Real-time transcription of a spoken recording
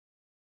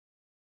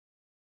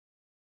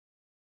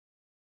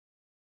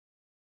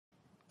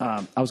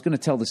I was going to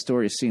tell the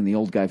story of seeing the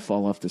old guy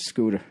fall off the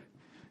scooter.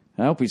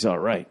 I hope he's all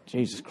right.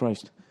 Jesus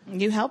Christ.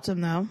 You helped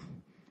him, though.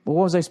 Well,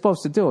 what was I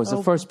supposed to do? I was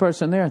the first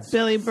person there.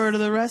 Billy Burr to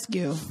the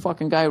rescue.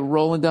 Fucking guy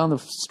rolling down the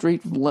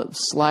street,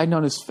 sliding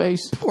on his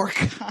face. Poor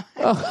guy.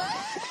 Oh.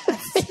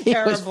 He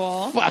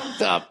terrible. Was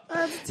fucked up.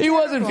 He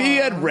wasn't. He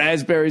had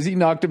raspberries. He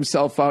knocked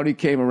himself out. He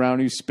came around.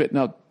 He was spitting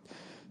out.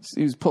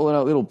 He was pulling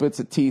out little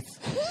bits of teeth.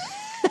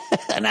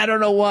 And I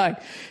don't know why.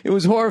 It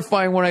was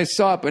horrifying when I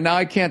saw it, but now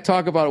I can't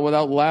talk about it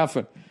without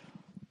laughing.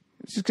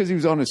 It's just because he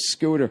was on a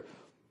scooter.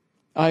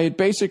 I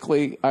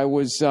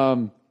was.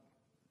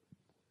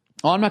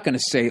 I'm not going to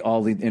say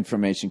all the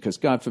information because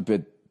God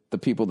forbid the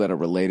people that are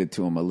related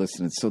to him are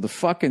listening. So the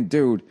fucking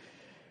dude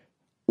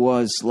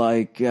was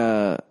like,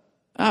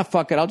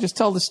 fuck it. I'll just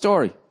tell the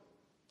story.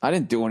 I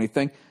didn't do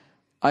anything.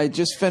 I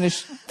just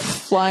finished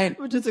flying.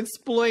 We'll just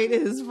exploit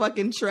his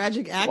fucking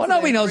tragic accident. Well,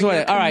 nobody knows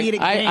what. All right.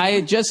 I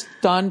had just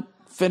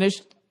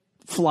finished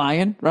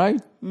flying, right?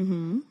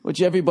 Mm-hmm.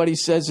 Which everybody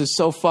says is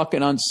so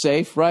fucking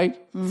unsafe, right?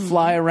 Mm-hmm.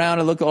 Fly around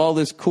and look at all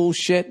this cool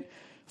shit.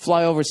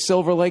 Fly over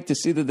Silver Lake to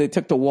see that they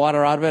took the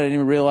water out of it. I didn't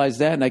even realize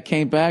that. And I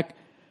came back.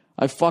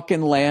 I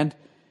fucking land.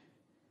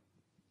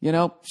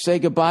 Say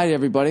goodbye to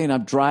everybody. And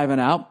I'm driving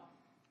out,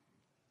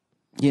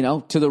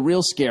 to the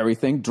real scary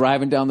thing,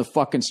 driving down the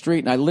fucking street.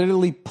 And I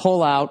literally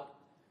pull out.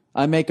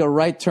 I make a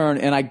right turn.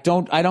 And I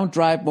don't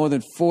drive more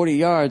than 40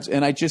 yards.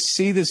 And I just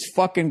see this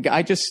fucking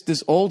guy.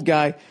 This old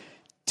guy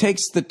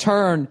takes the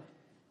turn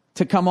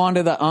to come on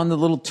the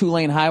little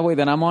 2-lane highway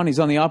that I'm on. He's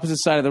on the opposite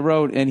side of the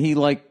road. And he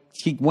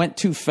went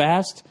too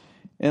fast,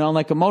 and on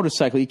like a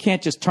motorcycle, you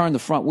can't just turn the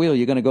front wheel.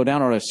 You're going to go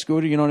down on a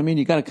scooter. You know what I mean?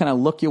 You got to kind of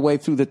look your way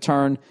through the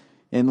turn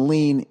and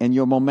lean, and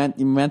your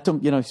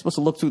momentum. You're supposed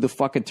to look through the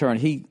fucking turn.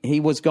 He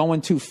was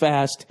going too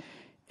fast,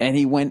 and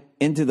he went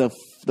into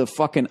the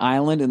fucking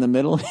island in the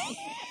middle.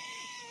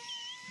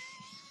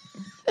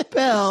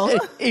 Bill,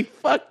 he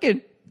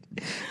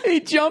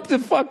jumped the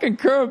fucking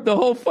curb. The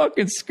whole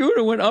fucking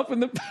scooter went up in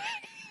the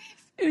back,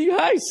 and he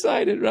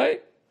high-sided,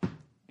 right?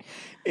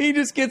 He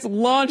just gets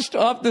launched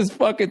off this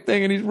fucking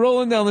thing, and he's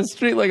rolling down the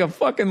street like a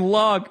fucking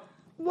log.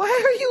 Why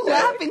are you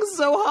laughing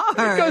so hard?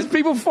 Because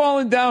people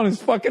falling down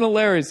is fucking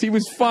hilarious. He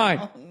was fine.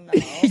 Oh, no.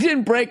 He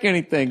didn't break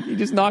anything. He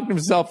just knocked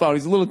himself out.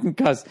 He's a little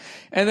concussed.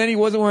 And then he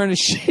wasn't wearing a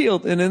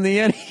shield, and in the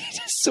end,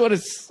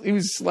 he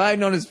was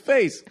sliding on his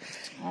face.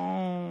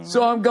 Oh.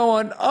 So I'm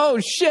going, oh,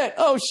 shit,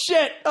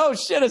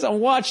 as I'm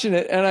watching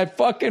it, and I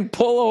fucking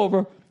pull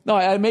over. No,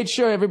 I made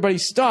sure everybody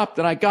stopped,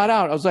 and I got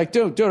out. I was like,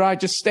 dude, all right,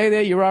 just stay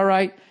there. You're all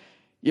right.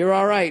 You're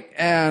all right.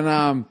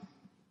 And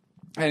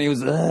he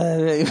was,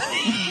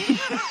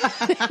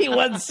 he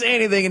wasn't saying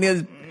anything, and he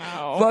has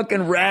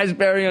fucking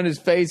raspberry on his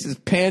face. His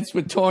pants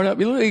were torn up.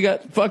 He literally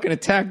got fucking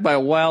attacked by a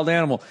wild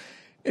animal.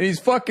 And he's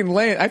fucking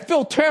laying. I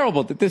feel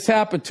terrible that this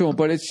happened to him,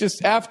 but it's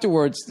just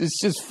afterwards,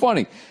 it's just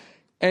funny.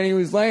 And he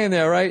was laying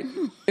there, right?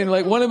 And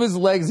like one of his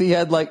legs he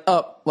had like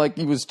up, like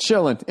he was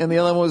chilling. And the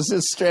other one was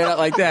just straight out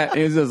like that. And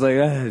he was just like,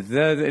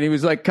 and he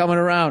was like coming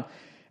around.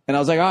 And I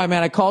was like, all right,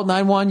 man, I called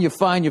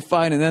 911. You're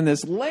fine. And then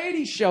this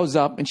lady shows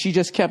up, and she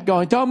just kept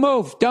going, don't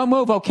move,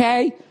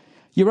 okay?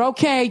 You're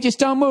okay, just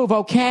don't move,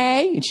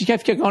 okay? And she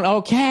kept going,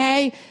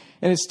 okay?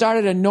 And it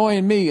started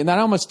annoying me, and I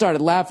almost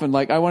started laughing.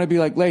 Like, I want to be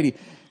like, lady,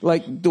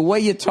 like, the way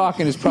you're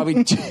talking is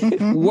probably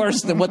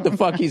worse than what the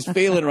fuck he's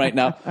feeling right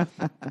now.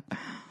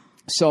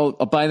 So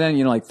by then,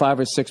 like 5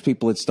 or 6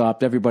 people had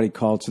stopped. Everybody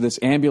called. So this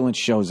ambulance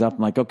shows up. I'm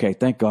like, okay,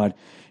 thank God.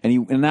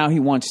 And now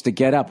he wants to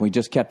get up. We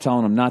just kept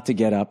telling him not to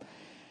get up.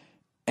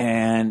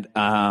 And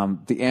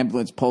the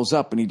ambulance pulls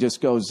up, and he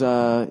just goes,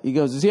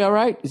 is he all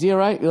right?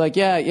 We're like,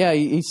 yeah,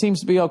 he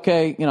seems to be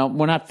okay.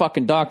 We're not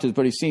fucking doctors,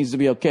 but he seems to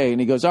be okay. And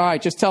he goes, all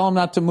right, just tell him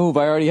not to move.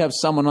 I already have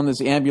someone on this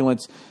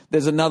ambulance.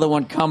 There's another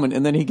one coming.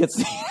 And then he gets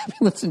the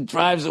ambulance and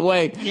drives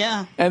away.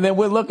 Yeah. And then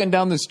we're looking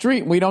down the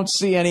street, and we don't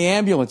see any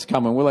ambulance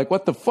coming. We're like,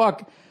 what the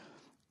fuck?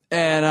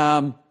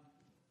 And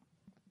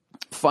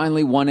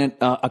finally,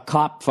 a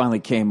cop finally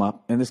came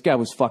up, and this guy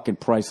was fucking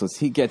priceless.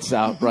 He gets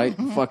out, right?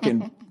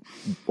 Fucking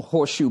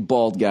horseshoe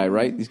bald guy,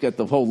 right? He's got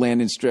the whole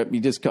landing strip. He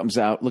just comes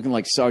out looking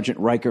like Sergeant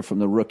Riker from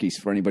The Rookies,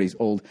 for anybody's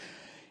old.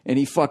 And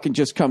he fucking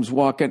just comes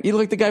walking. He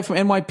looked like the guy from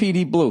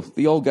NYPD Blue,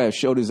 the old guy who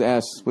showed his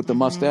ass with the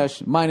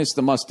mustache, minus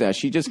the mustache.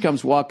 He just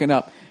comes walking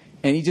up,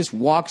 and he just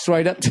walks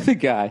right up to the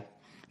guy.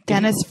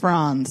 Dennis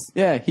Franz.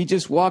 Yeah, he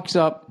just walks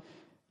up,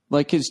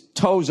 like his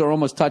toes are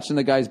almost touching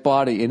the guy's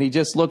body, and he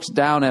just looks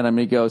down at him, and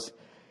he goes,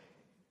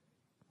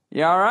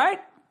 you all right?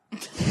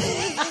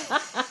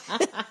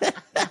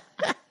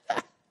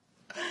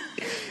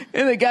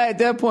 And the guy at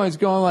that point is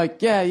going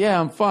like, yeah,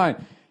 I'm fine.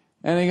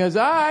 And he goes,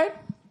 all right.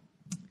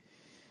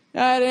 The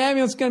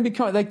ambulance is going to be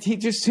coming. Like,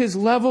 his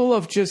level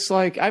of just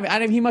like,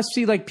 he must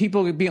see like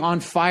people be on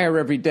fire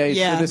every day.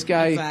 Yeah, so this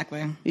guy,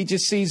 exactly. He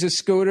just sees a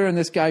scooter, and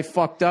this guy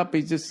fucked up.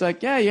 He's just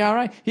like, yeah, all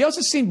right. He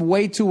also seemed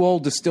way too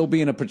old to still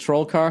be in a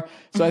patrol car.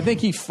 So I think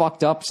he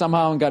fucked up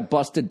somehow and got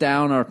busted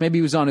down, or maybe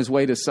he was on his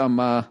way to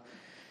some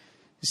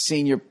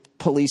senior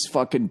police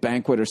fucking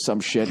banquet or some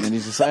shit. And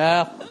he's just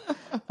like,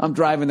 I'm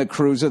driving the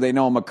cruiser. They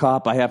know I'm a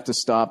cop. I have to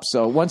stop.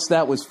 So once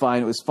that was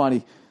fine, it was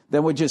funny.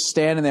 Then we're just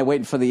standing there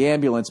waiting for the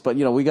ambulance. But,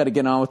 you know, we got to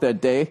get on with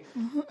that day.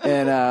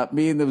 And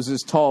me and there was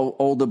this tall,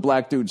 older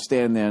black dude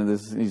standing there. And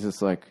he's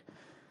just like,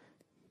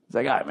 he's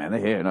like, all right, man, they're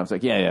here. And I was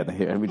like, yeah, they're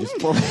here. And we just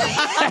pulled.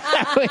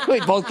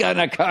 We both got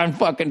in our car and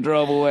fucking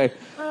drove away.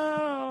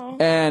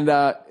 And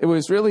it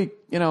was really,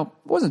 you know,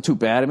 it wasn't too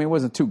bad. I mean, it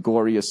wasn't too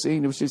gory a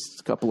scene. It was just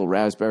a couple of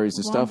raspberries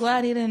and stuff. I'm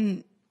glad he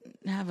didn't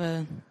have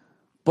a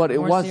but it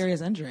more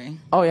serious injury.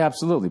 Oh, yeah,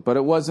 absolutely. But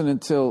it wasn't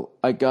until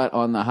I got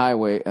on the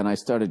highway and I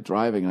started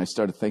driving and I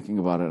started thinking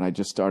about it and I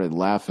just started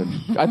laughing.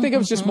 I think it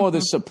was just more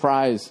the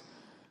surprise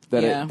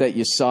that that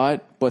you saw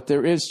it. But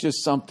there is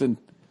just something,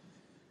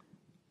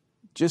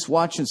 just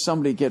watching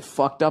somebody get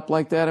fucked up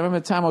like that. I remember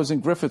the time I was in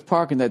Griffith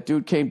Park and that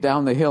dude came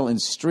down the hill in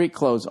street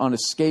clothes on a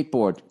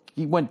skateboard.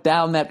 He went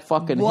down that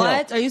fucking hill.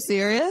 What? Are you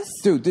serious?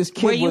 Dude, this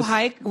kid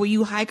Will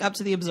you hike up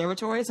to the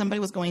observatory? Somebody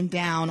was going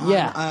down on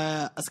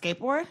a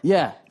skateboard?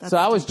 Yeah. So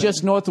I was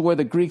just north of where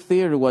the Greek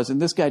Theater was, and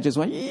this guy just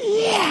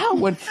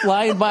went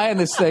flying by in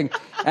this thing.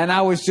 And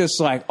I was just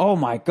like, oh,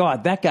 my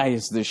God, that guy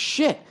is the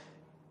shit.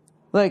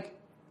 Like,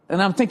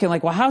 and I'm thinking,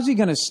 like, well, how's he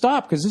going to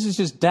stop? Because this is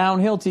just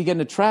downhill till you get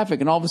into traffic.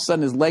 And all of a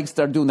sudden, his legs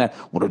start doing that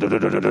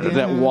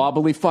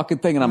wobbly fucking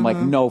thing. And I'm like,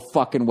 no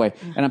fucking way.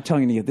 And I'm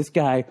telling you, this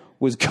guy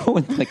was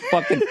going like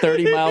fucking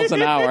 30 miles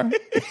an hour. And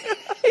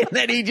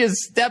then he just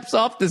steps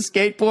off the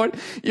skateboard.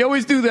 You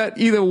always do that,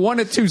 either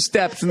one or two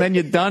steps, and then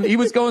you're done. He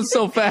was going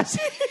so fast.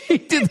 He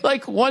did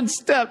like one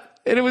step.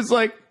 And it was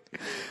like,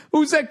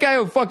 who's that guy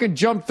who fucking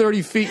jumped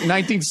 30 feet in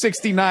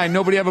 1969?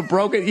 Nobody ever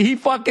broke it. He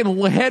fucking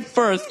head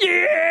first.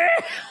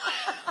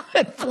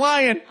 And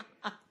flying.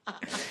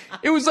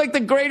 It was like the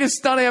greatest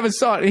stunt I ever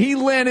saw. And he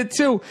landed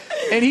too.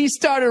 And he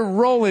started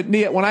rolling.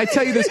 When I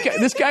tell you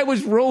this guy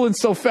was rolling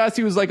so fast,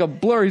 he was like a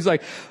blur. He's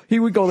like, he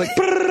would go like,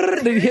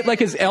 and he'd hit like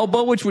his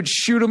elbow, which would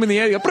shoot him in the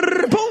air.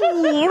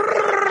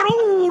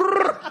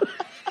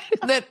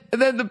 And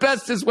then the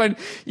best is when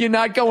you're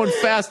not going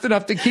fast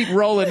enough to keep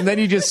rolling, and then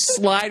you just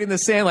slide in the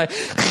sand like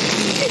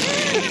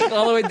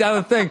all the way down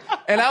the thing.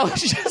 And I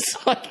was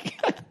just like,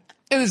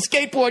 and the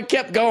skateboard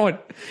kept going,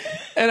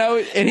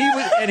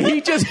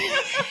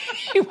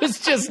 he was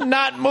just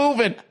not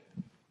moving,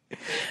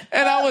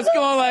 and I was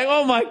going like,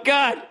 oh my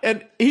God.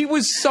 And he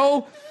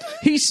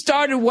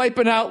started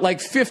wiping out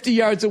like 50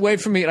 yards away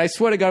from me, and I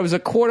swear to God, it was a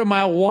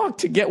quarter-mile walk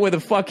to get where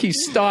the fuck he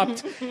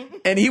stopped,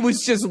 and he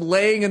was just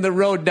laying in the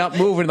road, not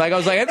moving. Like, I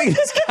was like, I think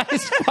this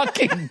guy's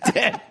fucking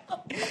dead.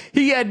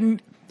 He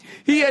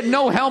had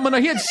no helmet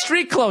on. He had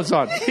street clothes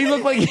on. He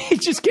looked like he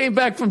just came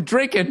back from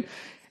drinking.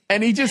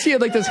 And he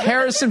had like this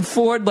Harrison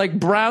Ford, like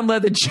brown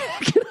leather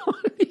jacket on.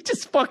 He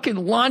just fucking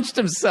launched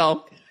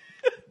himself.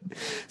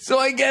 So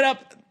I get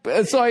up.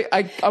 So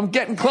I'm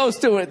getting close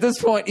to it. At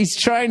this point, he's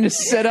trying to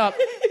sit up.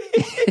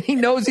 He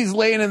knows he's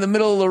laying in the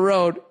middle of the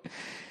road.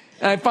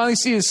 And I finally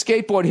see his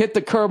skateboard hit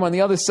the curb on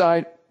the other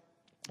side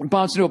and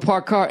bounce into a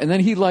parked car. And then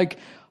he like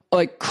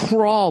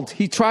crawled.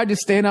 He tried to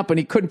stand up and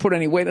he couldn't put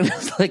any weight on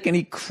his leg. And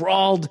he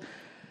crawled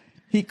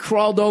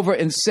over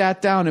and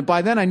sat down, and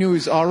by then I knew he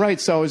was all right,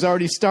 so I was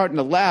already starting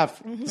to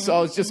laugh. So I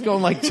was just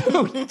going like,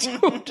 dude,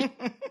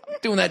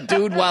 doing that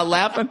dude while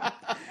laughing.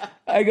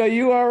 I go,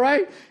 you all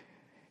right?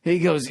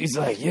 He's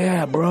like,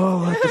 yeah,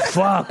 bro, what the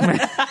fuck,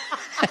 man?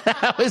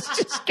 I was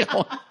just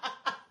going.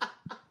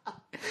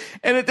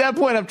 And at that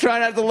point, I'm trying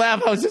not to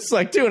laugh. I was just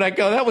like, dude,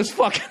 that was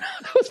fucking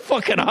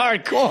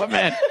hardcore,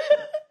 man.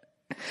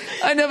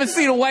 I never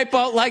seen a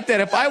wipeout like that.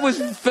 If I was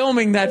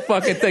filming that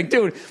fucking thing,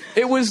 dude,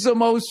 it was the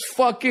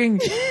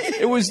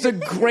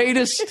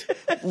greatest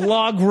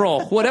log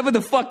roll, whatever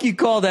the fuck you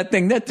call that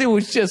thing. That thing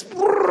was just,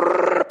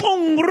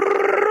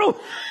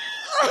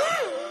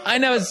 I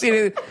never seen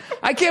it.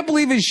 I can't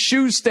believe his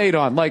shoes stayed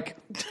on. Like,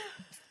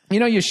 you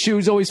know, your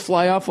shoes always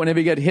fly off whenever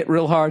you get hit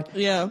real hard.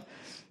 Yeah.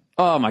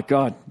 Oh my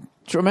God.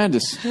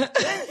 Tremendous.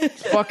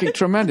 Fucking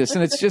tremendous.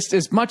 And it's just,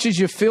 as much as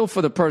you feel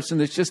for the person,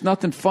 there's just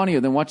nothing funnier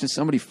than watching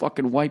somebody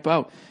fucking wipe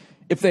out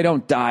if they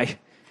don't die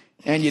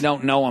and you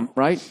don't know them,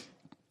 right?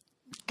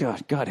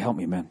 God help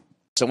me, man.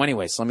 So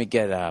anyways, let's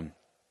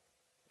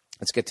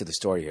get to the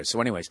story here.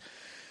 So anyways,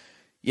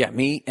 yeah,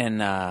 me and,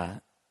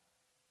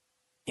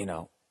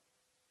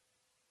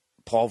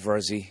 Paul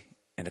Verzi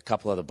and a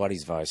couple other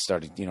buddies of ours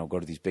started, go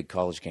to these big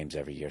college games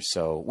every year.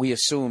 So we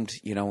assumed,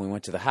 when we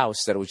went to the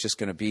house, that it was just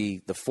going to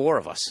be the four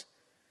of us.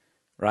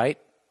 Right?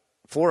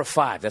 4 or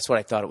 5. That's what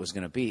I thought it was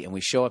going to be. And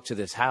we show up to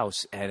this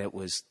house, and it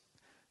was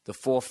the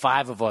 4 or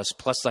 5 of us,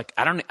 plus like,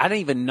 I don't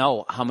even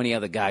know how many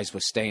other guys were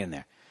staying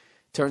there.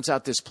 Turns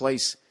out this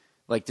place,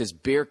 like this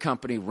beer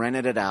company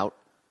rented it out,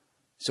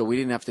 so we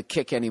didn't have to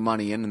kick any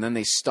money in. And then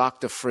they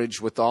stocked the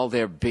fridge with all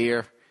their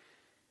beer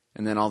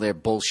and then all their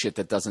bullshit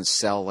that doesn't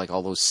sell, like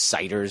all those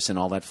ciders and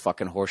all that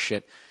fucking horse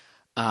shit.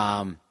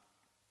 And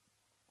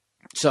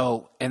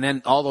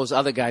then all those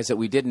other guys that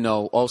we didn't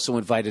know also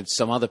invited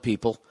some other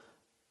people.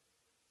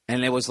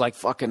 And it was like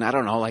fucking, I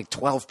don't know, like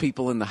 12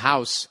 people in the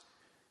house.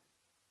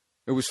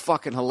 It was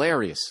fucking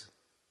hilarious.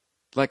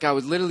 Like, I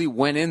literally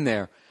went in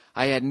there.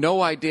 I had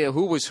no idea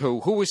who was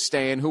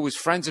staying, who was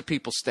friends of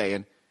people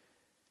staying,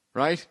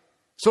 right?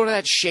 Sort of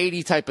that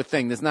shady type of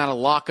thing. There's not a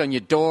lock on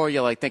your door.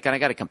 You're like thinking, I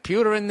got a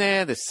computer in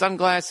there. There's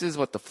sunglasses.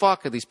 What the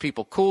fuck? Are these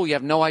people cool? You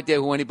have no idea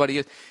who anybody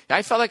is.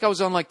 I felt like I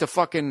was on like the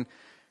fucking,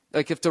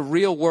 like if the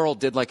Real World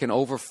did like an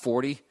over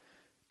 40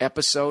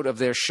 episode of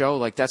their show,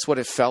 like that's what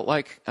it felt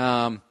like.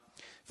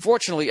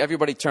 Fortunately,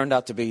 everybody turned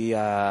out to be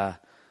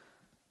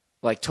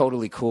like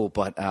totally cool.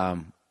 But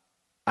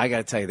I got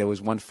to tell you, there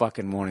was one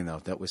fucking morning,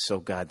 though, that was so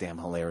goddamn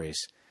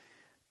hilarious.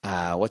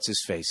 What's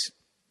his face?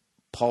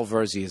 Paul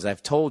Verzi, as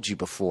I've told you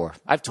before,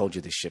 I've told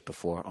you this shit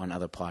before on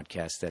other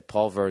podcasts, that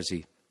Paul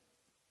Verzi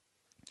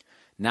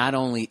not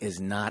only is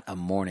not a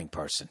morning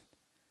person,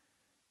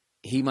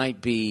 he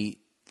might be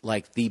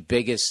like the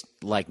biggest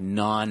like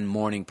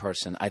non-morning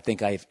person I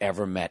think I've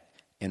ever met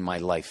in my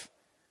life.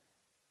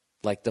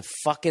 Like the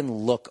fucking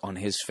look on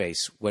his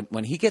face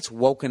when he gets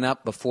woken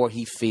up before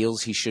he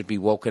feels he should be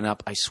woken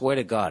up, I swear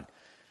to God,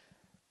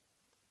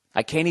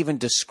 I can't even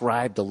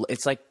describe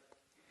it's like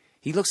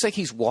he looks like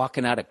he's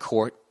walking out of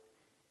court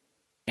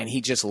and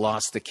he just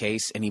lost the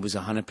case and he was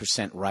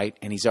 100% right,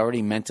 and he's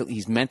already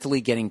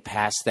mentally getting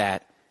past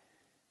that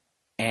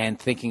and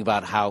thinking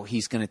about how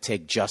he's going to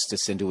take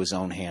justice into his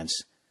own hands.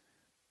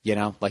 You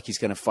know, like he's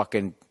going to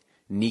fucking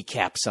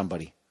kneecap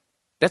somebody.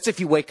 That's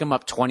if you wake him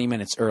up 20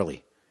 minutes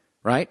early,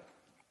 right?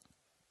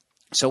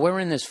 So we're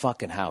in this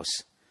fucking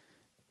house,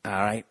 all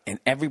right? And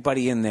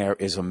everybody in there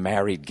is a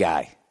married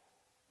guy,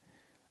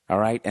 all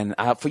right? And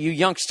for you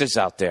youngsters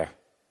out there,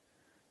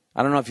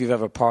 I don't know if you've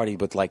ever partied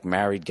with like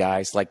married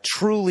guys, like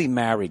truly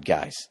married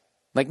guys.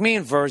 Like me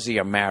and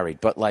Verzi are married,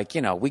 but like,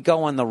 you know, we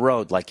go on the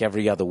road like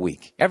every other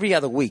week. Every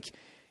other week,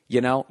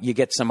 you know, you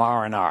get some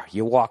R&R.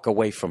 You walk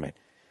away from it.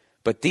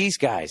 But these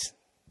guys,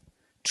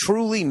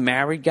 truly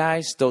married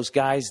guys, those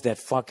guys that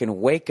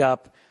fucking wake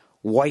up,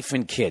 wife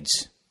and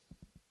kids,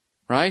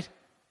 right?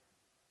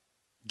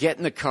 Get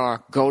in the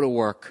car, go to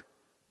work,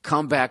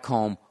 come back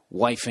home,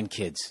 wife and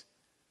kids.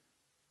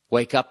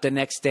 Wake up the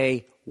next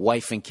day,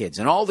 wife and kids.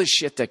 And all the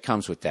shit that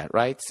comes with that,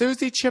 right?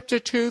 Susie chipped her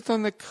tooth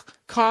on the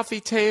coffee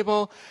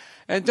table.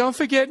 And don't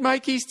forget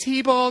Mikey's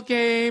T-ball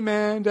game.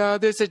 And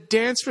there's a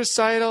dance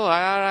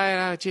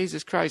recital.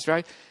 Jesus Christ,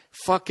 right?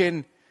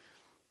 Fucking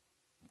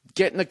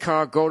get in the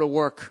car, go to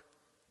work,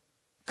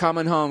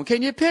 coming home.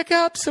 Can you pick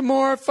up some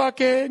more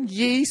fucking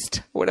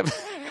yeast? Whatever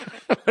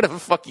the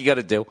fuck you got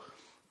to do.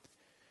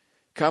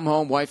 Come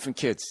home, wife and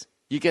kids.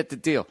 You get the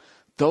deal.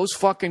 Those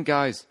fucking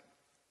guys,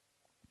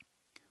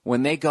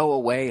 when they go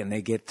away and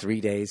they get 3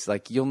 days,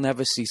 like you'll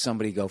never see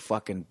somebody go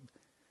fucking,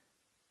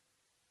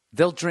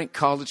 they'll drink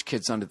college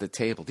kids under the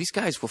table. These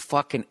guys were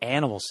fucking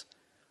animals.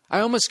 I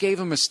almost gave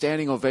them a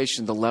standing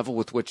ovation, the level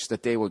with which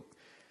that they were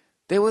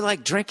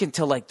like drinking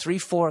till like 3,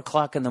 4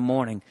 o'clock in the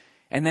morning,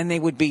 and then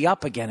they would be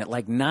up again at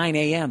like 9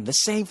 a.m. The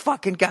same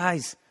fucking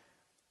guys.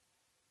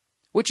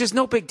 Which is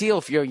no big deal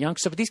if you're a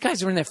youngster, but these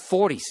guys are in their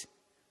 40s.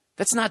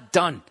 That's not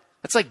done.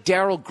 That's like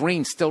Darryl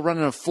Green still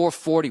running a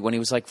 440 when he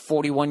was like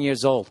 41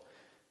 years old.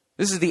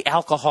 This is the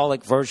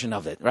alcoholic version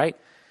of it, right?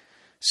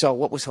 So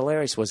what was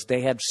hilarious was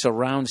they had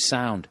surround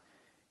sound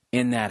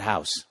in that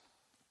house.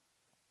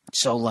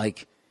 So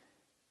like,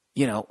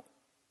 you know,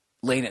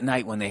 late at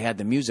night when they had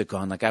the music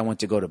on, like I went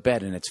to go to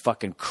bed and it's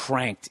fucking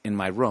cranked in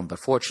my room. But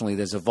fortunately,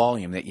 there's a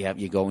volume that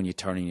you go and you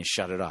turn and you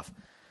shut it off.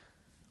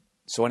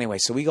 So anyway,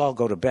 so we all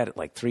go to bed at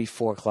like 3,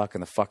 4 o'clock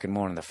in the fucking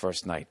morning the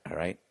first night, all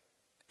right?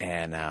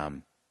 And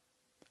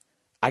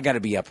I got to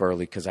be up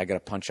early because I got to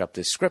punch up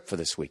this script for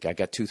this week. I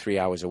got 2-3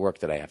 hours of work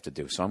that I have to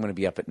do. So I'm going to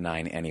be up at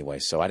 9 anyway.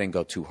 So I didn't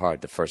go too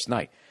hard the first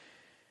night.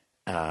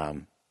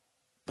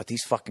 But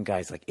these fucking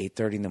guys, like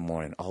 8:30 in the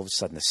morning, all of a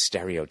sudden the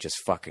stereo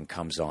just fucking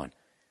comes on.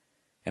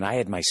 And I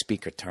had my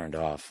speaker turned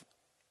off.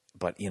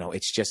 But, you know,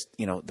 it's just,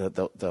 you know,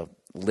 the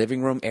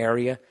living room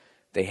area,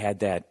 they had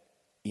that,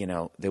 you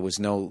know, there was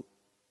no,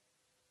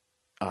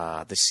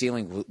 the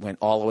ceiling went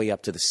all the way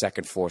up to the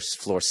second floor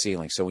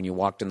ceiling. So when you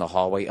walked in the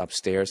hallway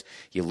upstairs,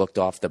 you looked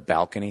off the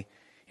balcony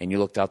and you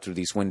looked out through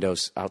these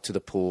windows out to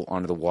the pool,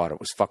 onto the water. It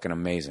was fucking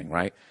amazing,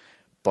 right?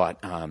 But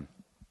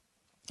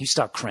you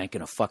start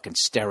cranking a fucking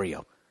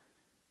stereo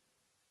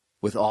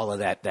with all of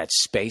that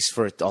space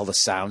for it, all the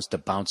sounds to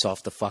bounce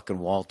off the fucking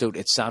wall. Dude,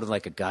 it sounded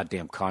like a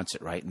goddamn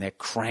concert, right? And they're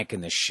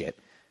cranking this shit.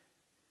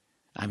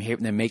 I'm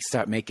hearing them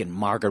start making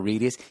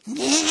margaritas.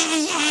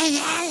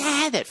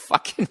 That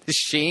fucking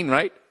machine,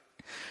 right?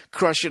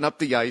 Crushing up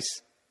the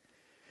ice.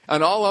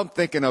 And all I'm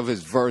thinking of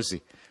is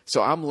Verzi.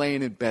 So I'm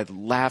laying in bed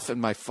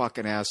laughing my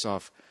fucking ass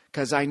off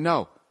because I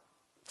know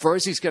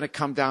Verzi's going to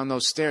come down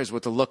those stairs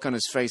with a look on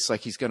his face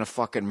like he's going to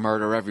fucking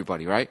murder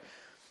everybody, right?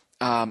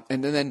 And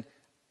then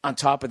on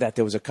top of that,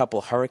 there was a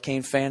couple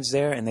Hurricane fans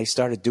there, and they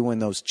started doing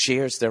those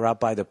cheers. They're out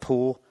by the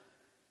pool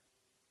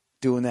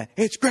doing that.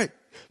 It's great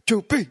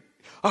to be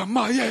a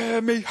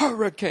Miami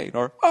Hurricane,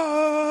 or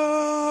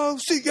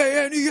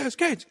Canes,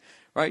 Canes,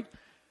 right?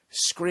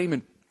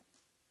 Screaming.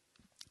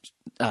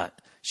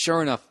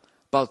 Sure enough,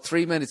 about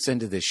 3 minutes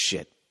into this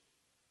shit,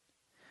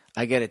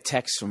 I get a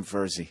text from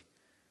Verzi.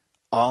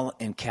 all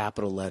in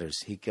capital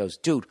letters. He goes,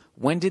 dude,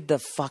 when did the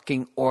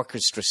fucking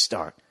orchestra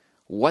start?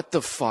 What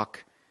the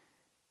fuck?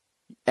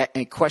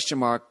 And question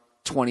mark,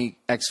 20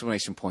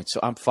 exclamation points. So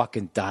I'm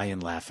fucking dying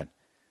laughing.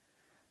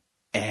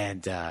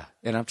 And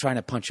I'm trying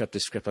to punch up the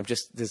script. I'm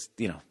just,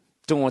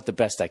 doing what the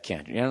best I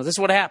can. This is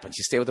what happens.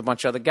 You stay with a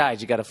bunch of other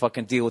guys. You got to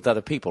fucking deal with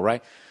other people,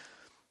 right?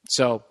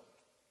 So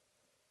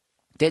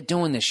they're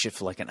doing this shit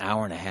for like an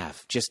hour and a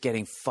half, just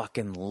getting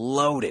fucking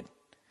loaded.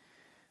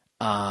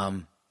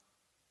 I'm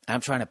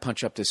trying to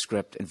punch up this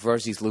script, and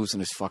Verzi's losing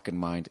his fucking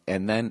mind.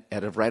 And then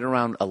right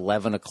around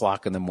 11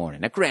 o'clock in the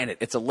morning. Now, granted,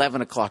 it's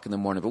 11 o'clock in the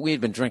morning, but we had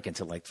been drinking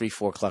till like 3,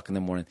 4 o'clock in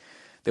the morning.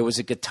 There was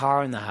a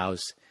guitar in the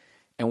house,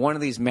 and one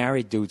of these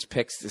married dudes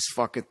picks this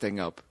fucking thing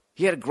up.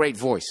 He had a great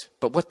voice,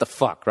 but what the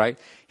fuck, right?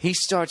 He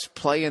starts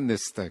playing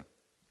this thing.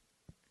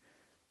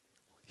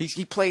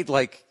 He played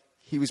like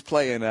he was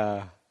playing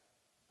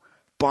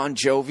Bon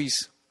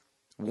Jovi's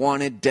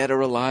Wanted, Dead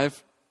or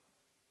Alive.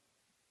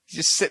 He's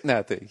just sitting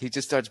out there. He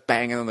just starts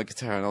banging on the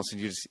guitar, and all of a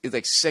sudden it's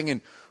like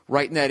singing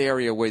right in that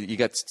area where you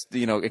got,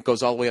 it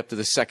goes all the way up to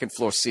the second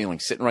floor ceiling,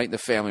 sitting right in the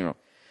family room.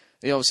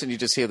 And all of a sudden you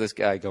just hear this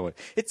guy going,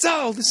 "It's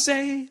all the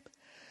same,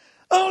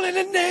 only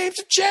the names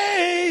have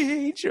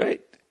changed,"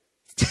 right?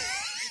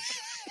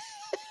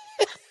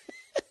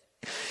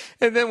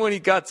 And then when he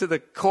got to the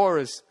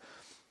chorus,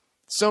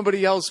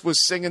 somebody else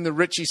was singing the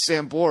Richie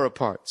Sambora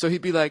part. So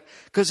he'd be like,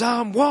 "'Cause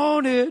I'm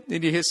wanted."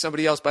 And you hear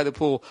somebody else by the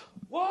pool,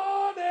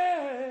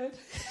 "Wanted."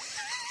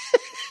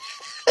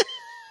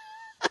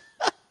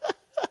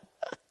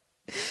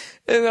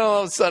 And then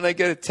all of a sudden I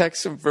get a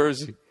text from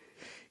Verzi.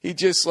 He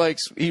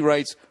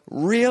writes,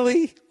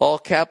 "Really?" All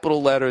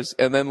capital letters,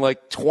 and then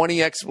like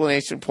 20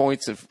 exclamation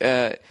points and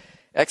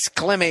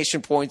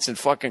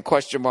fucking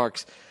question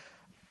marks.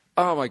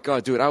 Oh my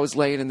God, dude, I was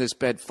laying in this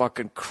bed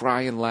fucking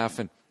crying,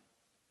 laughing.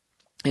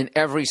 And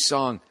every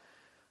song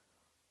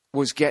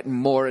was getting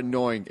more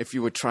annoying if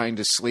you were trying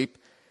to sleep.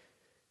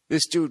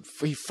 This dude,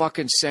 he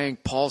fucking sang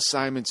Paul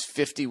Simon's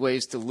 50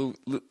 Ways to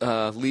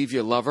Leave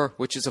Your Lover,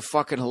 which is a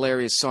fucking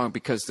hilarious song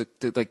because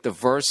the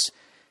verse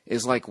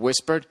is like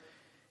whispered,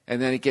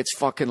 and then it gets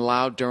fucking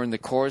loud during the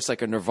chorus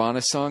like a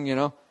Nirvana song,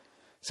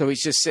 So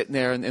he's just sitting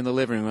there in the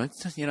living room,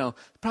 "The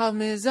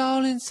problem is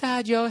all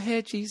inside your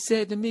head," she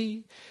said to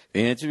me.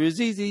 "The answer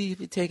is easy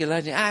if you take it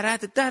like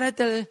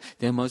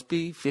there must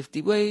be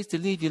 50 ways to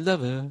leave your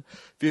lover.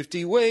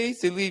 50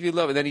 ways to leave your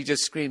lover." And then he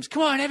just screams,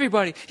 "Come on,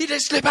 everybody. You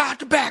just slip out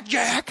the back,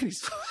 Jack." And he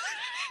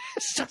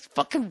starts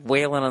fucking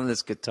wailing on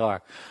this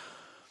guitar.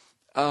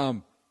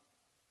 And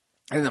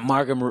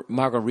the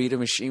margarita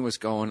machine was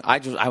going.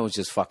 I was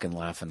just fucking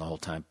laughing the whole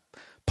time,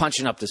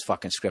 punching up this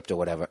fucking script or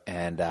whatever.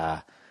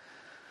 And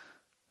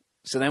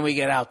so then we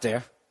get out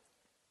there,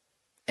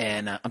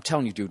 and I'm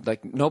telling you, dude,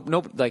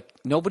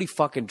 nobody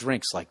fucking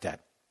drinks like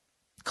that.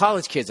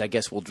 College kids, I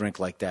guess, will drink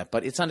like that,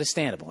 but it's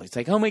understandable. It's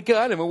like, "Oh my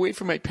God, I'm away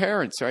from my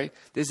parents," right?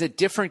 There's a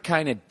different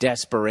kind of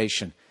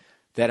desperation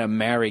that a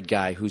married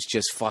guy who's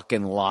just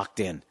fucking locked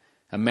in,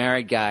 a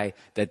married guy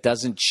that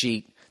doesn't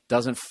cheat,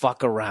 doesn't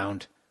fuck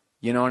around.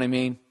 You know what I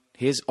mean?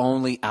 His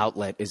only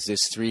outlet is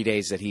this 3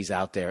 days that he's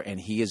out there, and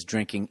he is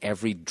drinking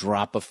every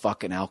drop of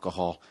fucking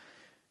alcohol.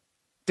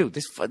 Dude,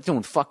 this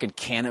doing fucking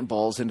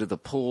cannonballs into the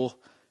pool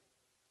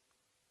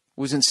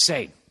was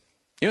insane.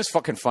 It's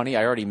fucking funny.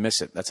 I already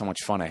miss it. That's how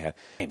much fun I had.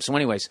 So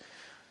anyways,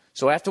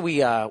 after we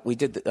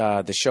did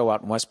the show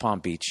out in West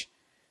Palm Beach,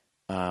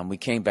 we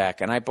came back,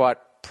 and I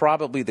bought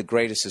probably the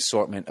greatest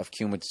assortment of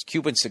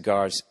Cuban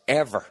cigars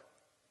ever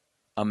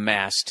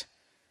amassed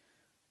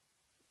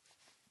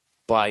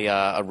by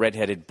a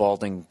redheaded,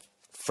 balding,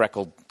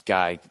 freckled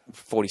guy,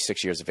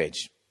 46 years of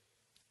age,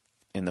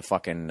 in the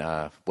fucking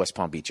West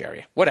Palm Beach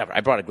area. Whatever.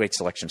 I brought a great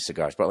selection of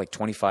cigars. Brought like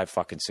 25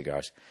 fucking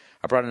cigars.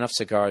 I brought enough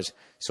cigars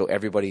so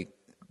everybody,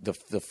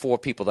 the 4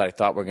 people that I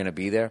thought were going to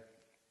be there,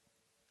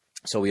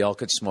 so we all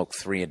could smoke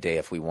 3 a day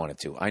if we wanted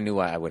to. I knew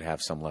I would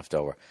have some left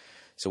over.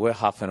 So we're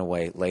huffing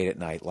away late at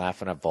night,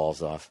 laughing our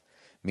balls off.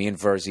 Me and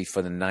Verzi,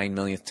 for the 9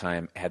 millionth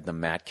time, had the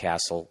Matt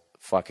Castle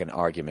fucking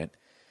argument.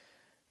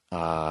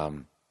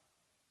 Where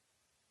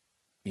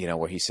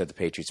he said the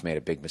Patriots made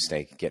a big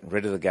mistake getting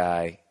rid of the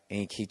guy.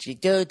 And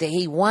dude,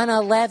 he won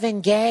 11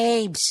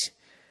 games.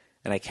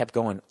 And I kept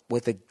going,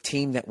 with a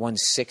team that won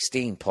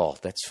 16, Paul.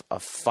 That's a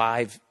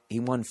 5. He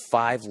won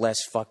 5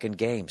 less fucking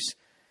games.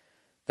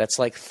 That's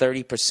like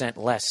 30%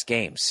 less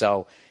games.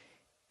 So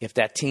if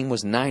that team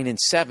was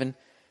 9-7,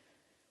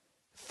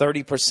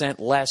 30%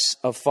 less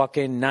of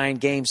fucking 9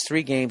 games,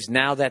 3 games.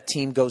 Now that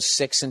team goes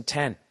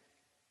 6-10.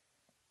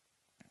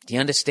 Do you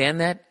understand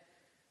that?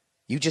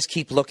 You just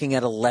keep looking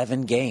at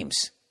 11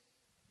 games.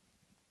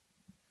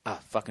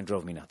 Fucking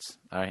drove me nuts.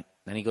 All right.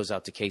 Then he goes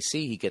out to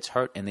KC. He gets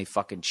hurt, and they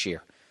fucking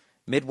cheer.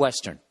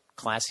 Midwestern,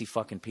 classy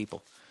fucking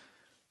people.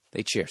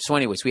 They cheer. So,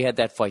 anyways, we had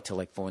that fight till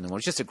like 4 in the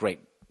morning. Just a great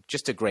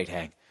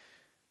hang.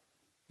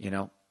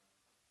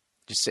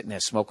 Just sitting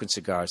there smoking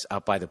cigars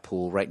out by the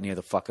pool, right near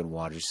the fucking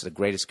water. It's the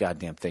greatest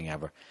goddamn thing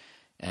ever.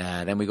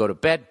 And then we go to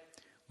bed.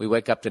 We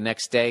wake up the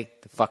next day.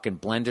 The fucking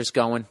blender's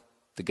going.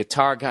 The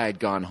guitar guy had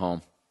gone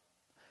home.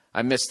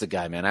 I missed the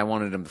guy, man. I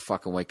wanted him to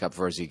fucking wake up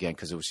Verzi again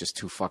because it was just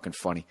too fucking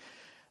funny.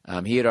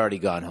 He had already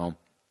gone home.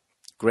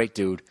 Great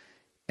dude.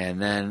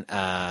 And then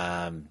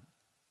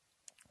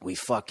we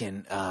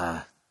fucking...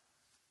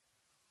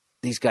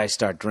 these guys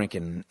start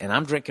drinking, and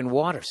I'm drinking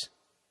waters.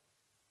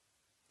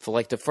 For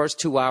like the first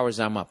 2 hours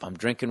I'm up, I'm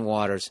drinking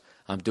waters.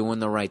 I'm doing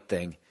the right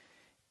thing.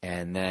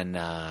 And then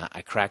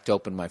I cracked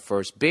open my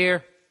first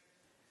beer.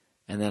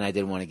 And then I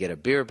didn't want to get a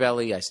beer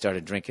belly. I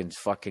started drinking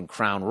fucking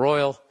Crown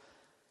Royal.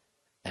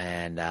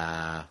 And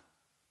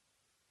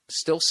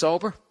still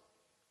sober.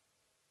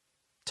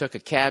 Took a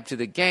cab to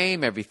the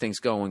game. Everything's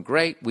going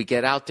great. We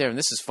get out there, and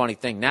this is a funny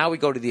thing. Now we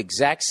go to the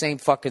exact same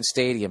fucking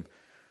stadium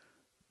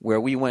where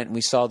we went and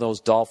we saw those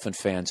Dolphin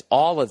fans,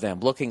 all of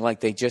them looking like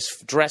they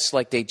just dressed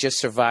like they just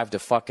survived a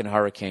fucking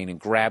hurricane and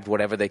grabbed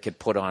whatever they could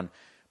put on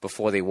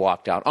before they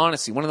walked out.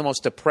 Honestly, one of the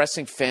most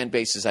depressing fan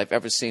bases I've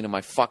ever seen in my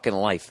fucking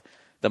life,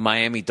 the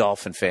Miami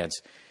Dolphin fans.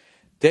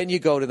 Then you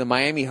go to the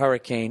Miami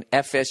Hurricane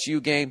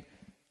FSU game,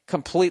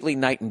 completely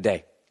night and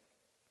day.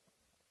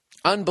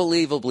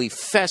 Unbelievably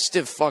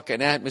festive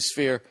fucking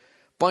atmosphere.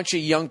 Bunch of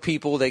young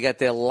people, they got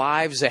their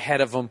lives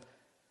ahead of them.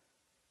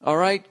 All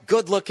right,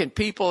 good-looking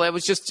people. It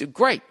was just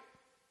great.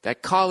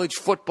 That college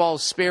football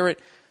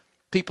spirit,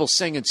 people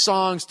singing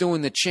songs,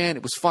 doing the chant.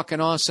 It was fucking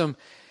awesome.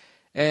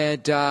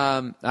 And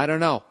I don't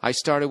know. I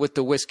started with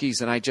the whiskeys,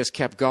 and I just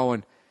kept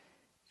going.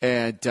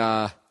 And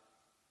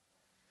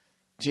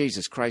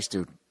Jesus Christ,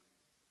 dude.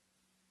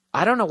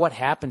 I don't know what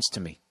happens to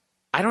me.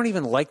 I don't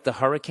even like the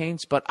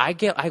Hurricanes, but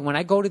when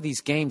I go to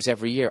these games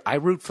every year, I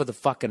root for the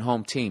fucking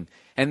home team,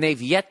 and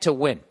they've yet to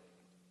win.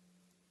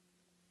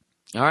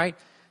 All right?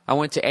 I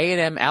went to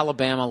A&M,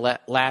 Alabama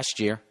last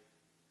year.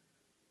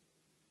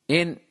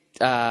 In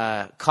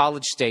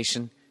College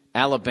Station,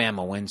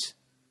 Alabama wins.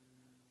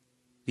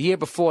 The year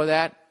before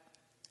that,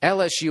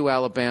 LSU,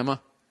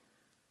 Alabama.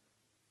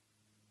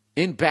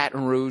 In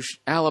Baton Rouge,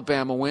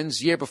 Alabama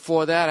wins. Year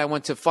before that, I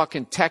went to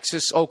fucking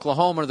Texas,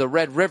 Oklahoma, the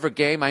Red River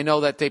game. I know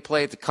that they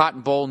play at the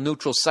Cotton Bowl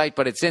neutral site,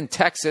 but it's in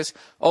Texas.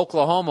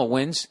 Oklahoma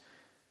wins.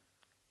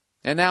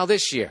 And now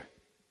this year,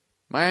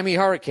 Miami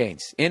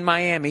Hurricanes in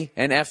Miami,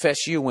 and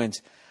FSU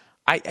wins.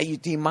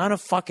 The amount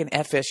of fucking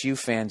FSU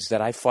fans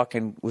that I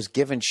fucking was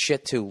giving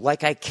shit to,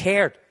 like I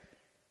cared.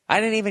 I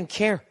didn't even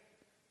care.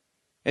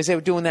 As they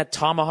were doing that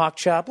tomahawk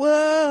chop,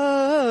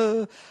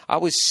 whoa, I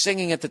was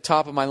singing at the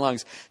top of my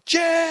lungs,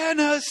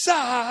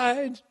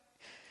 genocide,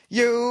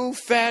 you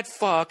fat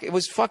fuck. It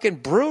was fucking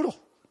brutal.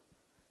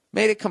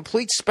 Made a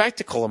complete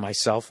spectacle of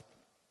myself.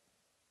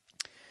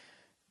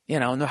 You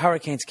know, and the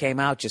Hurricanes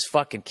came out just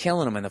fucking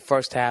killing them in the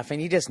first half,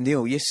 and you just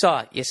knew. You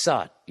saw it.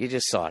 You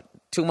just saw it.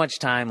 Too much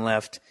time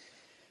left.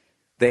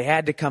 They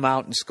had to come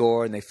out and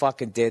score, and they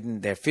fucking didn't.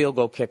 Their field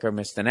goal kicker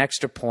missed an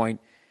extra point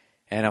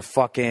and a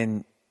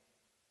fucking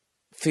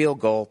field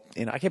goal.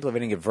 You know, I can't believe I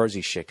didn't get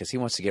Verzi shit because he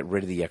wants to get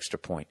rid of the extra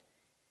point.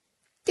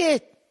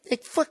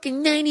 Like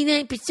fucking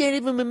 99%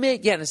 of them are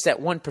made. Yeah, and it's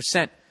that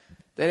 1%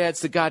 that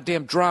adds the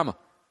goddamn drama.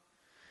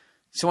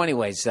 So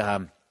anyways,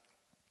 I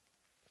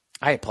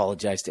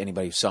apologize to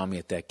anybody who saw me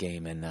at that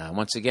game. And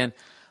once again,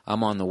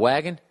 I'm on the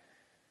wagon.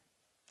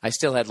 I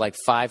still had like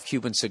 5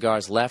 Cuban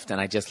cigars left, and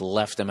I just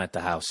left them at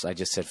the house. I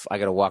just said, I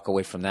got to walk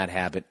away from that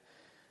habit.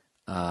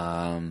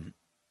 And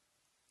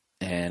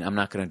I'm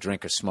not going to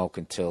drink or smoke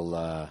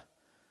until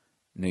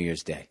New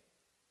Year's Day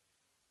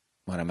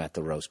when I'm at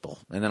the Rose Bowl.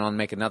 And then I'll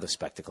make another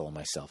spectacle of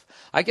myself.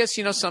 I guess,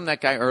 you know,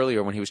 that guy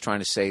earlier when he was trying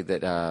to say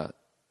that,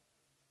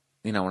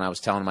 you know, when I was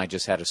telling him I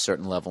just had a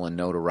certain level of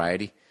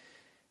notoriety,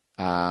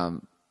 I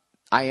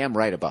am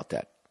right about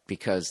that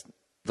because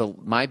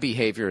my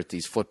behavior at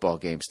these football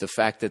games, the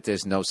fact that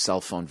there's no cell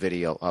phone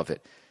video of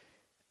it,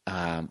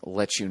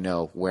 lets you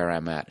know where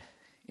I'm at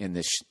in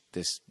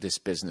this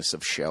business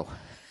of show.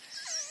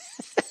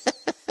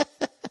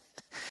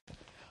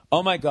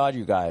 Oh my God,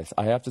 you guys!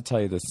 I have to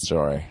tell you this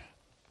story.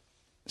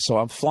 So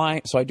I'm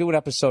flying. So I do an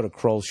episode of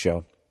Kroll's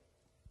show,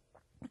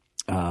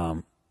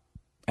 and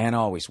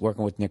always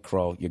working with Nick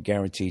Kroll. You're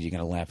guaranteed you're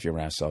gonna laugh your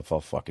ass off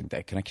all fucking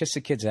day. Can I kiss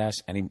the kid's ass?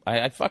 And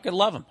I fucking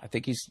love him. I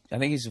think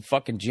he's a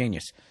fucking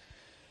genius.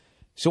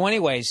 So,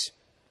 anyways,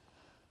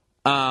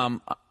 I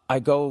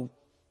go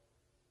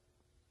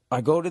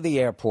to the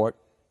airport,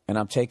 and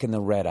I'm taking the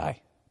red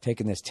eye,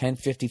 taking this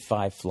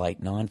 10:55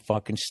 flight,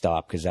 non-fucking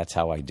stop, because that's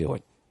how I do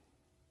it.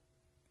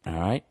 All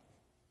right?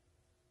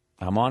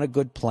 I'm on a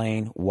good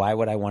plane. Why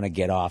would I want to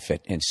get off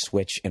it and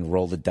switch and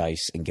roll the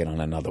dice and get on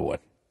another one?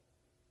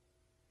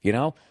 You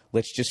know?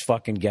 Let's just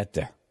fucking get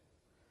there.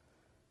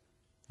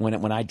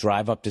 When I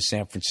drive up to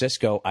San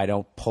Francisco, I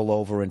don't pull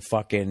over in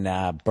fucking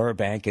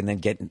Burbank and then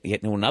get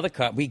into another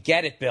car. We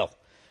get it, Bill.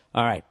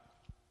 All right.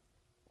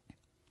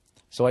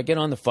 So I get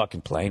on the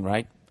fucking plane,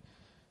 right?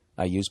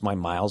 I use my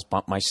miles,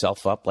 bump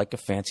myself up like a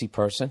fancy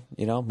person.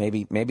 You know,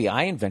 maybe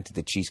I invented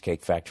the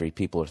Cheesecake Factory,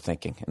 people are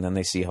thinking. And then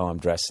they see how I'm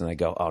dressed and they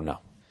go, oh, no,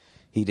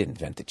 he didn't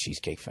invent the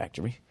Cheesecake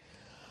Factory.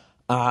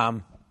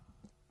 And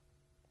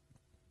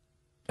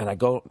I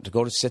go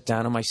to sit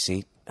down in my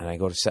seat. And I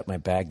go to set my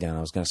bag down.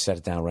 I was going to set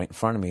it down right in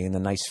front of me. And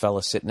the nice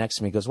fella sitting next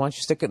to me goes, why don't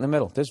you stick it in the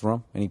middle? There's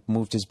room. And he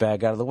moved his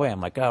bag out of the way.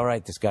 I'm like, all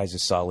right, this guy's a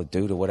solid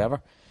dude or whatever.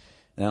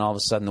 And then all of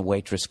a sudden the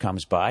waitress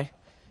comes by.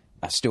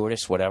 A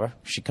stewardess, whatever.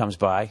 She comes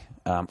by.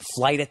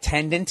 Flight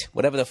attendant,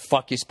 whatever the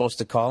fuck you're supposed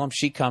to call them.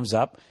 She comes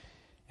up.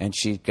 And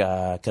she,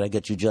 can I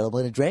get you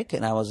gentlemen a drink?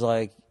 And I was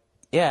like,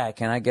 yeah,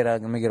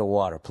 let me get a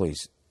water,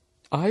 please.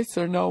 Ice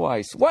or no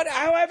ice?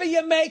 However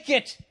you make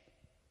it.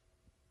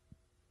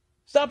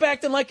 Stop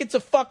acting like it's a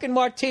fucking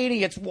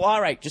martini. It's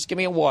all right. Just give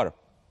me a water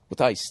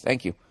with ice.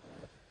 Thank you.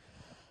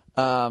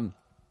 And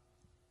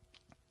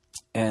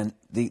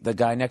the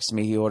guy next to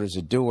me, he orders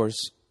a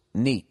Dewar's,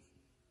 neat.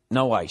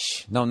 No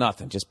ice, no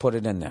nothing. Just put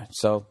it in there.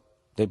 So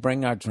they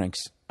bring our drinks,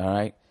 all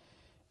right?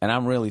 And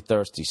I'm really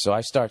thirsty. So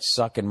I start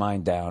sucking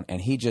mine down,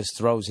 and he just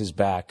throws his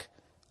back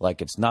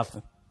like it's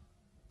nothing.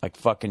 Like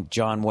fucking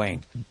John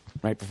Wayne,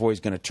 right before he's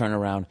going to turn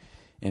around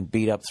and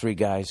beat up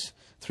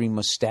three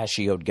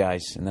mustachioed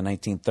guys in the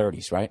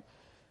 1930s, right?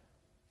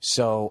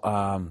 So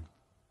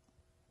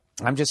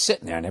I'm just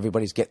sitting there, and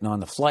everybody's getting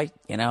on the flight,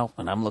 and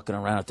I'm looking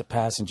around at the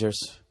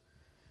passengers.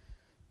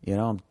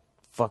 I'm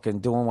fucking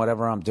doing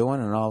whatever I'm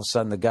doing, and all of a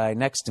sudden the guy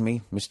next to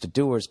me, Mr.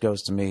 Dewars,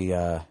 goes to me,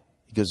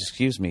 he goes,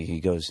 excuse me,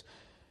 he goes,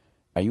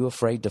 are you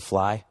afraid to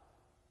fly?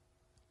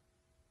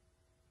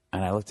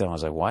 And I looked at him, I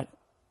was like, what?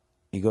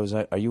 He goes,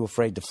 are you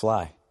afraid to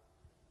fly?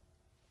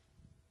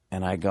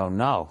 And I go,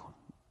 no,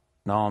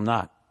 I'm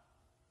not.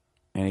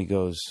 And he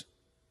goes,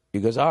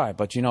 all right,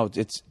 but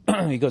it's,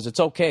 he goes, it's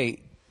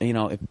okay,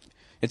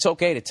 it's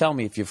okay to tell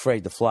me if you're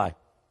afraid to fly.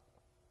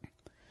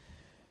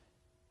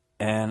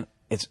 And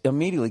it's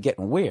immediately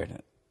getting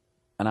weird.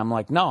 And I'm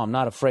like, no, I'm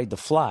not afraid to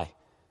fly.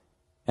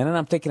 And then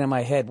I'm thinking in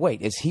my head,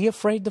 wait, is he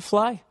afraid to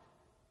fly?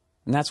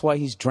 And that's why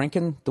he's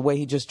drinking the way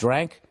he just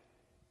drank?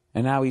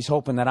 And now he's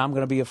hoping that I'm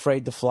going to be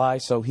afraid to fly,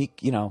 so he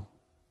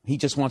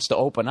just wants to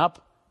open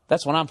up?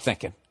 That's what I'm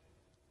thinking.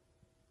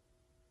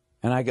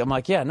 And I'm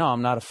like, yeah, no,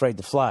 I'm not afraid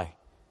to fly.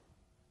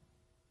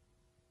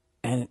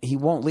 And he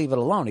won't leave it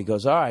alone. He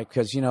goes, all right,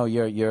 because,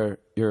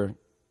 you're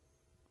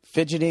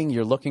fidgeting,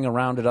 you're looking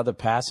around at other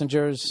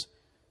passengers.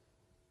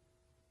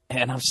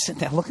 And I'm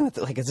sitting there looking at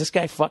is this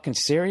guy fucking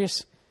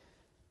serious?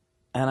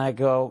 And I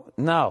go,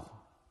 no.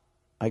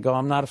 I go,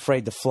 I'm not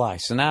afraid to fly.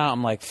 So now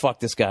I'm like, fuck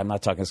this guy. I'm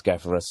not talking to this guy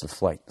for the rest of the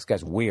flight. This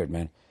guy's weird,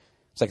 man.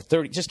 It's like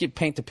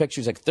paint the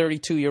picture. He's like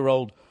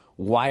 32-year-old,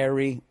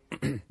 wiry,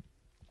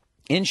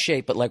 in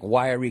shape, but like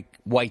wiry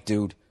white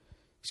dude.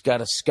 He's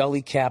got a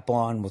scully cap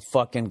on with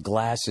fucking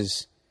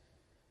glasses.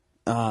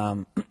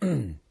 And,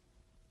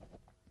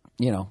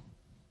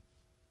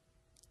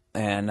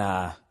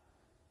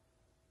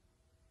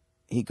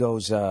 he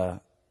goes, there's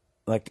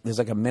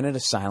like a minute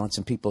of silence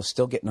and people are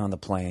still getting on the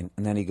plane.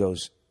 And then he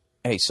goes,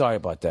 hey, sorry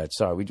about that.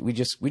 Sorry. We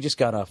just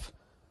got off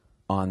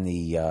on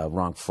the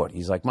wrong foot.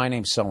 He's like, my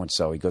name's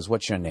so-and-so. He goes,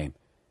 what's your name?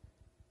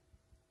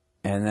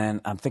 And then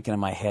I'm thinking in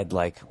my head,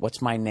 like,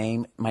 what's my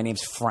name? My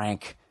name's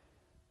Frank.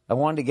 I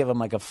wanted to give him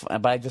but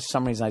for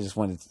some reason I just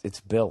went, it's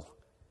Bill.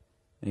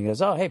 And he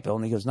goes, oh, hey, Bill.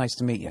 And he goes, nice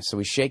to meet you. So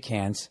we shake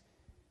hands.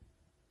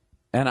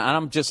 And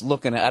I'm just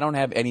looking I don't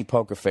have any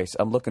poker face.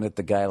 I'm looking at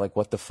the guy like,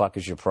 what the fuck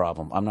is your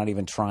problem? I'm not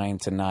even trying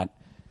to I'm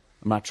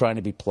not trying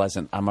to be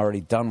pleasant. I'm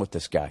already done with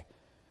this guy.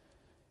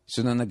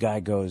 So then the guy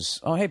goes,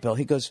 oh, hey, Bill.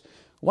 He goes,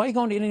 why are you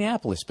going to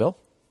Indianapolis, Bill?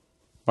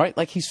 Right?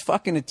 Like he's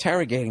fucking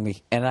interrogating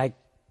me. And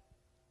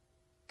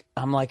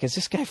I'm like, is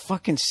this guy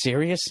fucking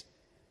serious?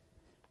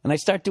 And I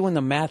start doing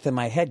the math in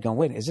my head going,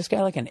 wait, is this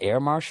guy like an air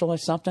marshal or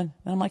something?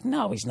 And I'm like,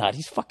 no, he's not.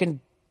 He's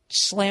fucking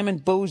slamming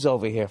booze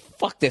over here.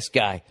 Fuck this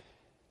guy.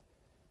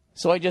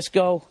 So I just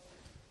go,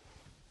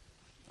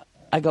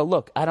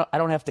 look, I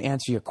don't have to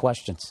answer your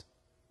questions.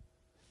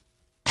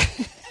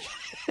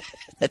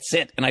 That's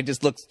it. And I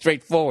just look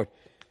straight forward.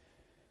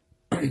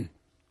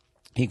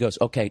 He goes,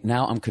 okay,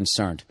 now I'm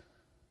concerned.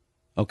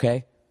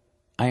 Okay?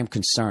 I am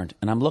concerned.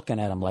 And I'm looking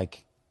at him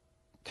like,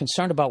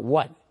 concerned about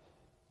what?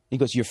 He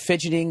goes, you're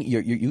fidgeting,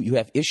 you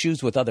have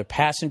issues with other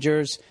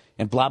passengers,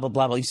 and blah, blah,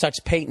 blah, blah. He starts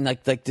painting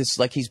like this,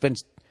 like he's been,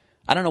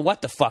 I don't know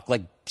what the fuck,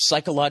 like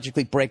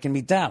psychologically breaking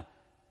me down.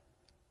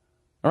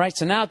 All right,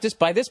 so now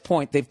by this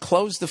point, they've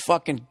closed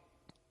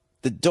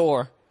the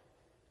door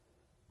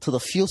to the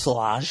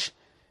fuselage,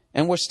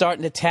 and we're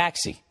starting to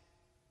taxi.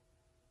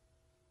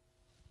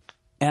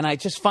 And I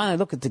just finally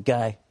look at the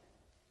guy,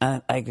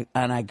 and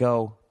I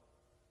go,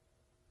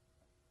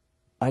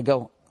 I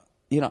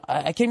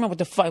came up with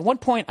the fight. At one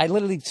point, I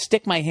literally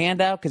stick my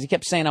hand out because he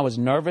kept saying I was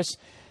nervous,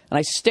 and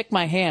I stick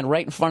my hand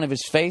right in front of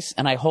his face,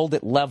 and I hold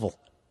it level.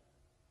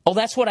 Oh,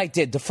 that's what I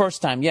did the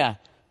first time, yeah.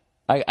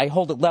 I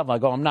hold it level. I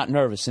go, I'm not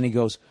nervous. And he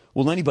goes,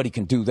 well, anybody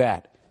can do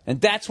that.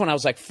 And that's when I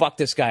was like, fuck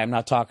this guy. I'm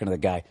not talking to the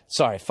guy.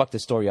 Sorry, fuck the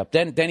story up.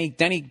 Then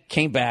he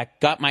came back,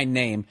 got my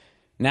name.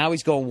 Now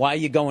he's going, why are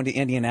you going to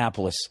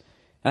Indianapolis?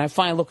 And I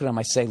finally look at him.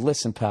 I say,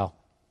 listen, pal,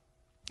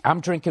 I'm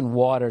drinking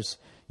waters.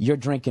 You're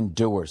drinking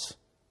Dewar's.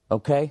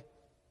 Okay?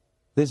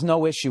 There's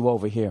no issue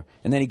over here.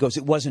 And then he goes,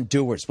 it wasn't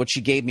Dewar's. What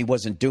she gave me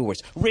wasn't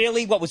Dewar's.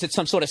 Really? What was it?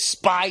 Some sort of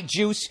spy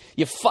juice?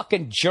 You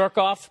fucking jerk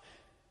off?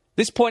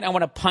 This point, I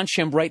want to punch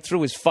him right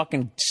through his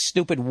fucking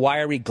stupid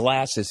wiry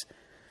glasses.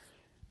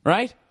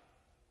 Right?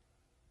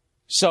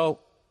 So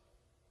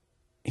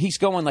he's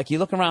going like, you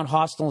look around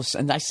hostile,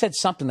 and I said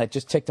something that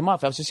just ticked him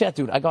off. I was just, yeah,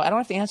 dude. I go, I don't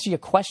have to answer your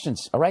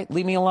questions. All right,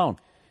 leave me alone.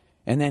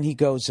 And then he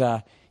goes,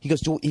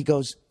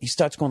 he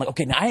starts going like,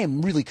 okay, now I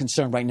am really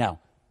concerned right now.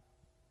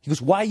 He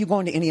goes, why are you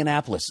going to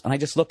Indianapolis? And I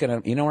just look at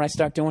him. You know what I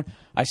start doing?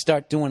 I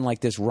start doing like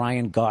this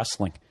Ryan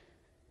Gosling.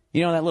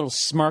 You know that little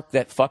smirk,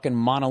 that fucking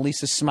Mona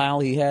Lisa smile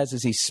he has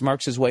as he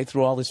smirks his way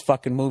through all his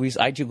fucking movies?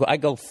 I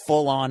go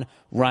full on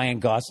Ryan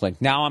Gosling.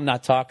 Now I'm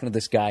not talking to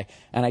this guy,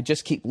 and I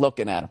just keep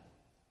looking at him.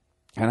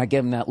 And I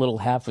give him that little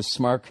half a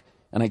smirk,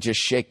 and I just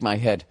shake my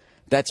head.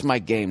 That's my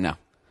game now.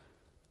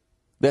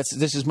 This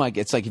is my.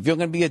 It's like if you're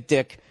going to be a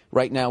dick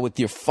right now with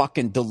your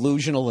fucking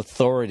delusional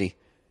authority,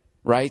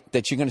 right?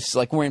 That you're going to,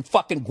 like, we're in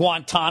fucking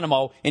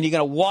Guantanamo, and you're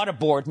going to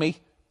waterboard me.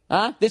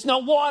 Huh? There's no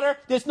water.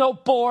 There's no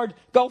board.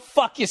 Go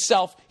fuck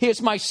yourself.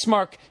 Here's my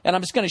smirk, and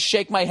I'm just going to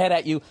shake my head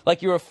at you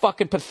like you're a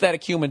fucking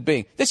pathetic human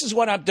being. This is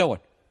what I'm doing,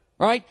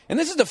 right? And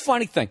this is the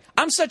funny thing.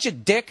 I'm such a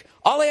dick.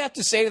 All I have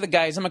to say to the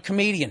guy is I'm a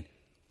comedian.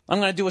 I'm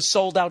going to do a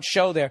sold-out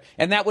show there,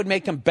 and that would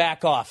make him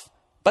back off.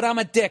 But I'm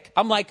a dick.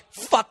 I'm like,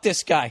 fuck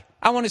this guy.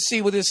 I want to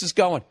see where this is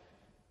going.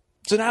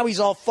 So now he's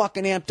all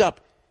fucking amped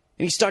up,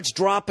 and he starts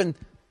dropping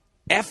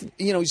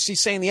he's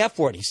saying the F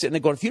word. He's sitting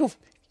there going, He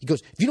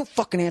goes, if you don't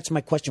fucking answer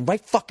my question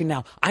right fucking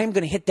now, I am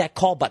going to hit that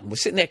call button. We're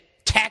sitting there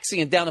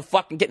taxiing down the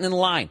fucking, getting in the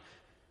line.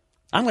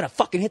 I'm going to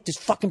fucking hit this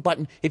fucking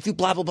button if you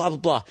blah, blah, blah, blah,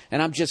 blah.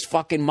 And I'm just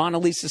fucking Mona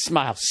Lisa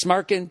smile,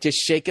 smirking, just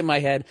shaking my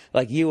head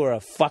like you are a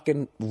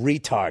fucking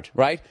retard,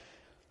 right?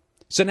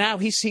 So now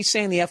he's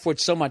saying the F word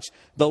so much.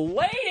 The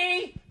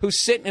lady who's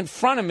sitting in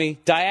front of me,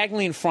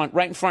 diagonally in front,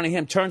 right in front of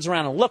him, turns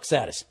around and looks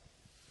at us.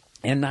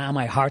 And now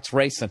my heart's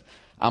racing.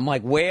 I'm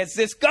like, where's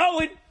this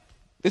going?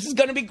 This is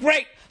going to be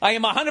great. I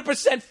am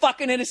 100%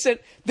 fucking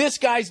innocent. This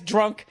guy's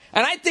drunk,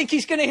 and I think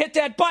he's going to hit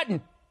that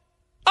button.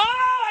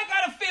 Oh, I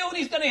got a feeling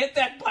he's going to hit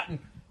that button.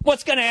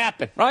 What's going to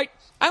happen, right?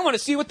 I want to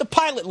see what the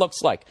pilot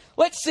looks like.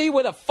 Let's see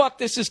where the fuck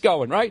this is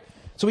going, right?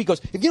 So he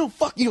goes, if you don't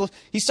fuck,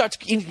 he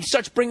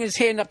starts bringing his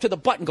hand up to the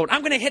button, going,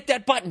 I'm going to hit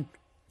that button.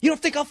 You don't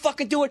think I'll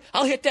fucking do it?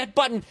 I'll hit that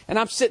button. And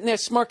I'm sitting there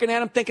smirking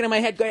at him, thinking in my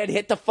head, go ahead,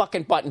 hit the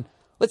fucking button.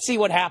 Let's see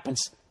what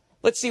happens.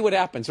 Let's see what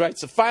happens, right?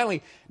 So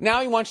finally,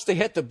 now he wants to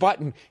hit the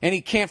button, and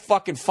he can't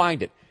fucking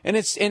find it. And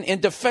it's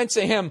in defense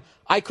of him,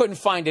 I couldn't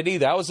find it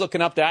either. I was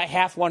looking up there. I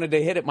half wanted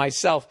to hit it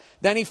myself.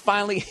 Then he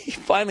finally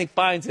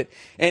finds it,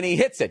 and he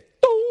hits it.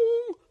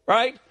 Boom,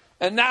 right?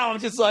 And now I'm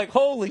just like,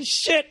 holy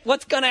shit,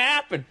 what's going to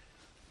happen?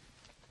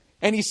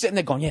 And he's sitting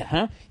there going, yeah,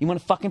 huh? You want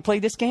to fucking play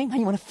this game?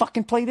 You want to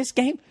fucking play this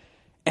game?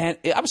 And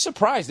I was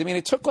surprised. I mean,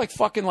 it took like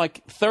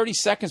 30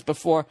 seconds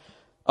before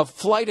a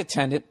flight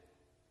attendant,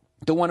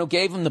 the one who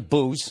gave him the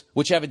booze,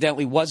 which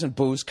evidently wasn't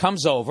booze,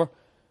 comes over.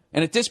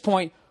 And at this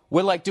point,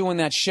 we're like doing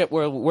that shit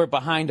where we're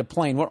behind a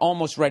plane. We're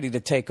almost ready to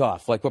take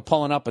off. Like we're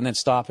pulling up and then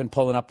stopping,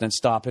 pulling up and then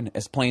stopping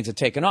as planes are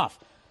taking off.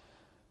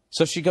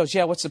 So she goes,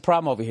 yeah, what's the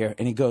problem over here?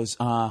 And he goes,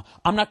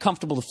 I'm not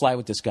comfortable to fly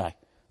with this guy.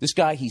 This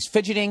guy, he's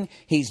fidgeting.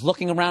 He's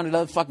looking around at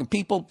other fucking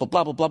people, blah,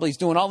 blah, blah, blah. He's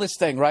doing all this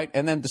thing, right?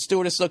 And then the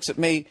stewardess looks at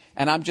me,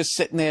 and I'm just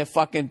sitting there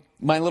fucking,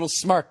 my little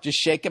smirk, just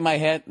shaking my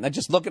head. And I'm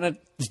just looking at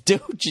this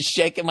dude, just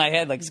shaking my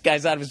head like this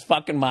guy's out of his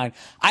fucking mind.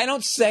 I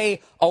don't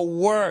say a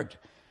word.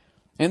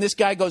 And this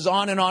guy goes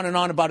on and on and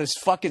on about his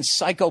fucking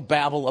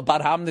psychobabble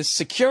about how I'm this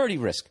security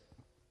risk.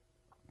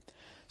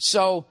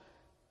 So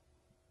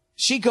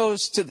she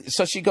goes,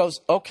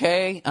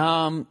 okay,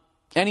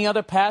 any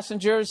other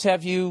passengers?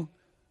 Have you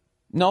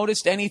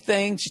noticed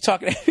anything? She's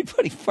talking to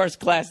everybody first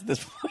class at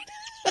this point.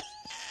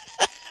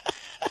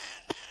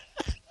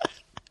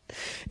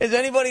 Has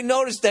anybody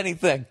noticed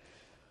anything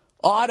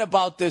odd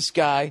about this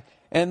guy?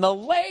 And the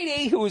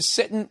lady who was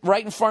sitting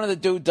right in front of the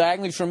dude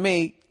diagonally from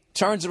me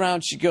turns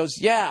around. She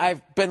goes, yeah,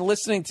 I've been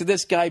listening to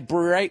this guy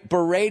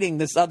berating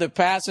this other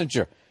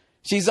passenger.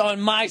 She's on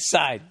my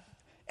side.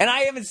 And I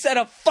haven't said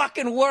a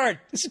fucking word.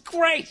 This is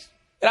great.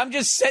 And I'm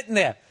just sitting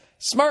there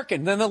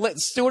smirking. Then the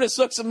stewardess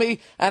looks at me,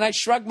 and I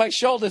shrug my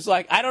shoulders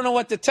like, I don't know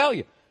what to tell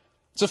you.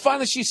 So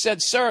finally she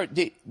said, sir,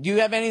 do you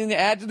have anything to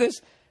add to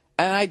this?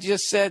 And I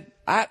just said,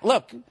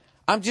 look,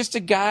 I'm just a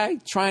guy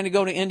trying to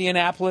go to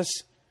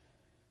Indianapolis.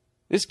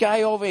 This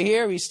guy over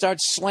here, he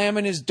starts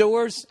slamming his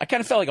doors. I kind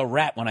of felt like a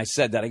rat when I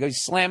said that. I go,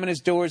 he's slamming his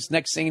doors.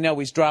 Next thing you know,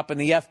 he's dropping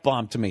the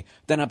F-bomb to me.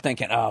 Then I'm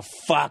thinking, oh,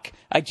 fuck,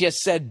 I just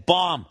said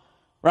bomb,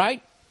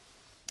 right?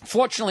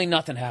 Fortunately,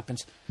 nothing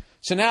happens.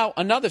 So now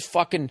another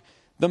fucking,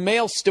 the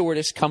male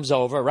stewardess comes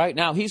over, right?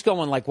 Now he's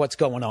going like, what's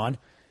going on?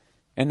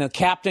 And the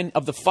captain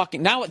of the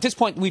fucking, now at this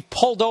point, we've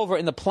pulled over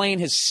and the plane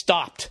has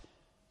stopped.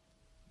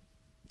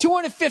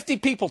 250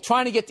 people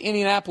trying to get to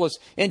Indianapolis,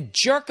 and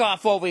jerk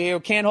off over here who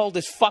can't hold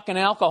his fucking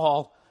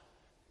alcohol,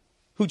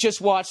 who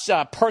just watched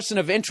Person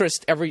of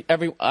Interest every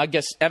I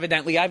guess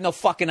evidently, I have no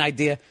fucking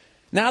idea.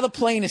 Now the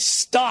plane is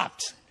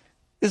stopped.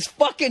 This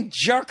fucking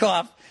jerk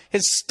off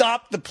has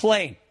stopped the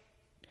plane,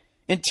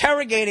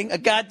 interrogating a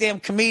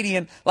goddamn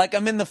comedian like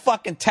I'm in the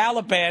fucking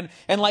Taliban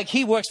and like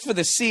he works for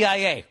the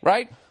CIA,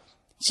 right?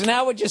 So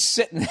now we're just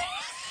sitting there.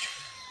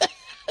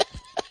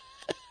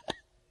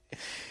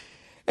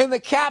 And the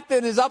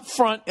captain is up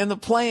front in the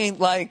plane,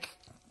 like,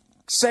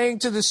 saying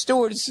to the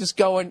stewardess,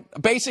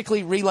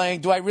 basically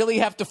relaying, do I really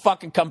have to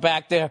fucking come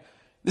back there?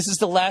 This is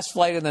the last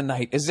flight of the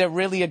night. Is there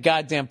really a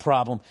goddamn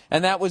problem?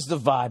 And that was the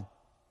vibe.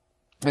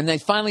 And they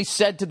finally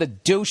said to the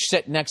douche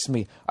sitting next to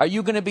me, are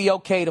you going to be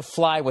okay to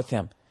fly with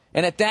him?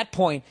 And at that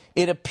point,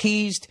 it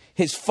appeased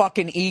his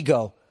fucking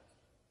ego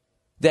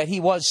that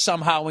he was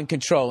somehow in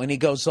control. And he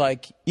goes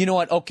like, you know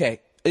what? Okay,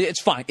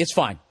 it's fine. It's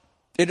fine.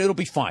 It'll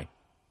be fine.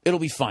 It'll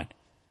be fine.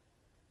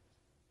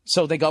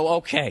 So they go,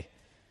 okay.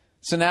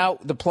 So now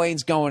the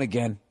plane's going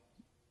again.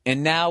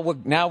 And now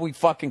we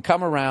fucking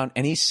come around,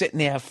 and he's sitting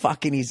there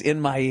he's in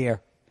my ear.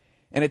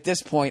 And at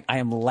this point, I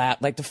am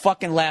like the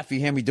fucking laugh you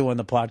hear me doing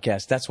the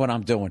podcast. That's what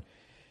I'm doing.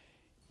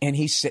 And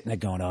he's sitting there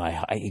going,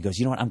 he goes,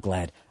 you know what? I'm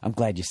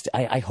glad you,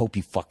 I hope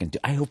you fucking do.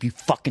 I hope you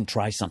fucking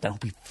try something. I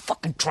hope you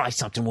fucking try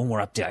something when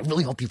we're up there. I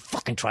really hope you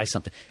fucking try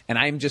something. And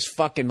I'm just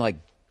fucking like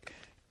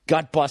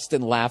gut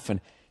busting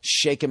laughing,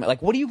 shaking.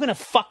 Like, what are you going to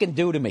fucking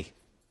do to me?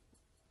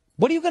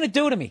 What are you going to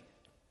do to me?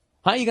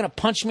 Huh? You going to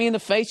punch me in the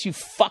face, you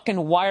fucking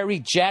wiry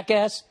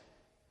jackass?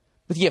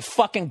 With your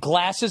fucking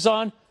glasses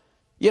on?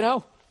 You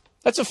know?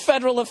 That's a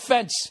federal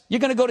offense. You're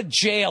going to go to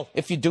jail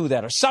if you do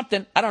that or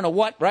something. I don't know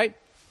what, right?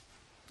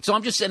 So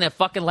I'm just sitting there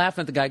fucking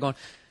laughing at the guy going,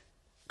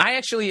 I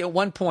actually, at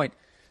one point,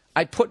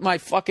 I put my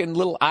fucking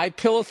little eye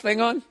pillow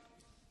thing on,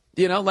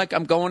 you know, like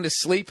I'm going to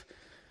sleep.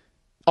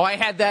 Oh, I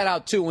had that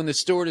out too when the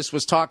stewardess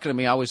was talking to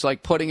me. I was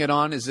like putting it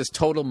on as this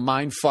total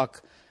mind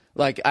fuck.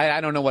 Like,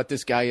 I don't know what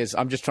this guy is.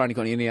 I'm just trying to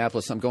go to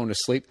Indianapolis. I'm going to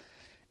sleep.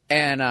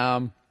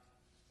 And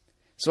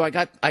so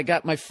I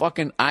got my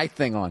fucking eye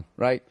thing on,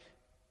 right?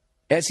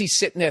 As he's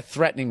sitting there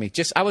threatening me.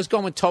 I was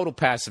going total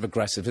passive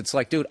aggressive. It's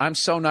like, dude, I'm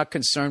so not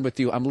concerned with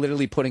you. I'm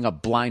literally putting a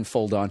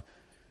blindfold on.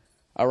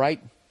 All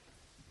right?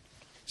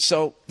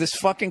 So this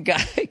fucking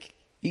guy,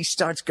 he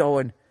starts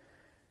going.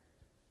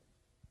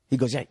 He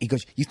goes,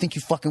 you think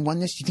you fucking won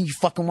this? You think you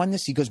fucking won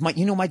this? He goes,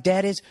 you know my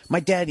dad is?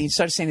 My dad, he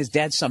started saying his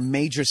dad's some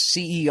major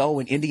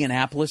CEO in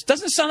Indianapolis.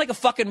 Doesn't it sound like a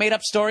fucking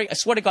made-up story? I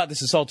swear to God,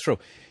 this is all true.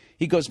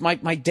 He goes,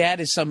 my dad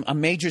is a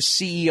major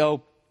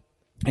CEO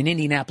in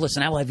Indianapolis,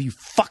 and I will have you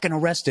fucking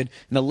arrested.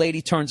 And the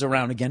lady turns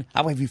around again.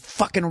 I will have you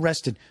fucking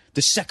arrested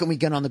the second we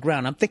get on the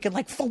ground. I'm thinking,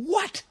 like, for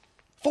what?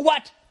 For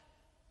what?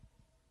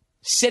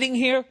 Sitting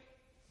here?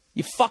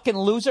 You fucking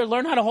loser.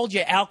 Learn how to hold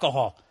your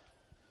alcohol.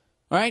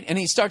 All right? And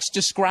he starts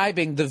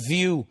describing the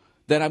view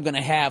that I'm going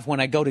to have when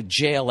I go to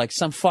jail, like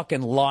some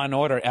fucking Law and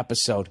Order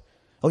episode.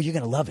 Oh, you're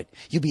going to love it.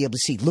 You'll be able to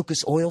see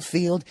Lucas Oil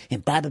Field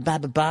and blah, blah, blah,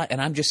 blah, blah.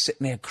 And I'm just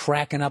sitting there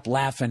cracking up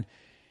laughing.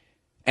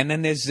 And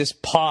then there's this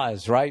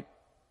pause, right?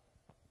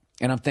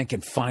 And I'm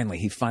thinking,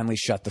 he finally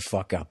shut the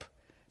fuck up.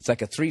 It's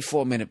like a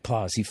 3-4 minute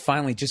pause. He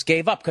finally just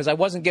gave up because I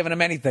wasn't giving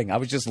him anything. I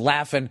was just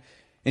laughing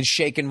and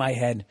shaking my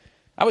head.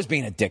 I was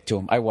being a dick to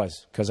him. I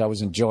was, because I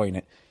was enjoying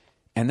it.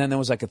 And then there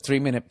was like a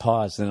 3-minute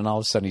pause. And then all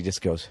of a sudden he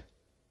just goes,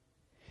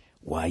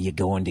 why are you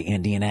going to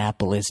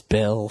Indianapolis,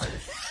 Bill?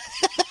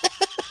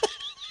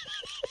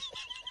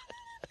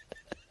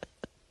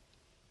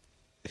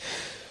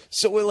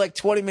 So we're like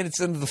 20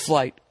 minutes into the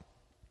flight.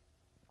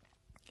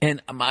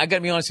 And I got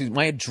to be honest with you,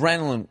 my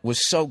adrenaline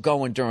was so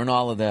going during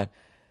all of that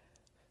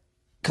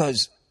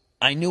because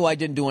I knew I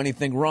didn't do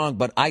anything wrong,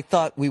 but I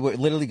thought we were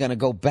literally going to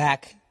go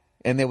back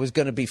and there was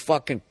going to be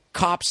fucking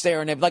cops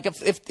there. And like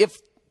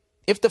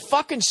if the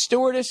fucking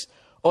stewardess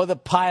or the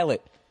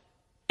pilot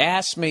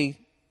asked me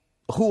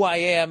who I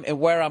am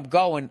and where I'm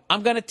going,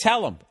 I'm going to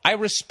tell them. I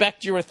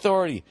respect your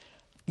authority.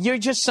 You're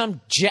just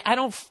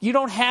you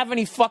don't have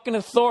any fucking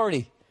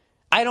authority.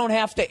 I don't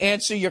have to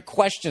answer your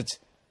questions.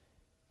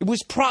 It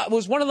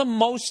was one of the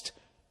most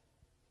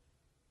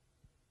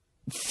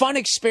fun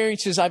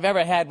experiences I've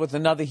ever had with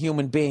another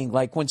human being.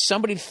 Like when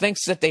somebody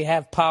thinks that they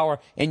have power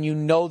and you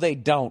know they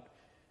don't,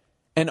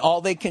 and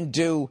all they can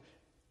do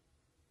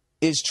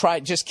is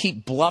just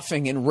keep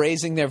bluffing and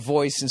raising their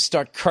voice and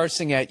start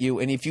cursing at you.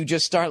 And if you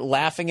just start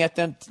laughing at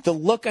them, the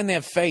look on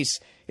their face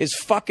is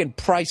fucking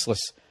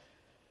priceless.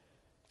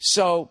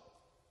 So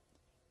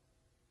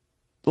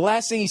the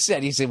last thing he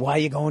said, why are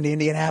you going to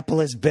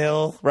Indianapolis,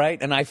 Bill?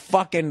 Right? And I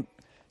fucking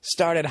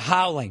started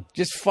howling,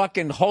 just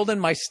fucking holding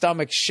my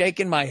stomach,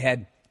 shaking my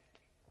head.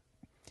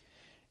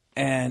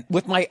 And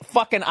with my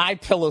fucking eye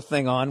pillow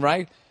thing on,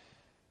 right?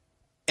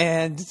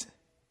 And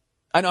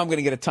I know I'm going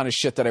to get a ton of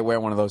shit that I wear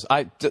one of those.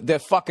 They're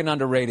fucking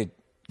underrated.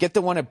 Get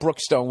the one at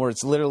Brookstone where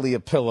it's literally a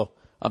pillow.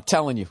 I'm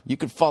telling you, you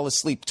could fall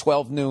asleep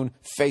 12 noon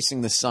facing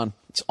the sun.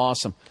 It's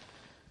awesome.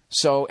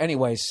 So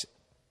anyways,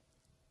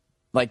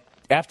 like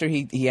after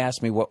he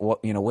asked me what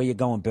where you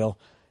going, Bill?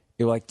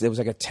 There was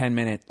like a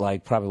 10-minute,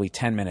 like probably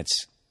 10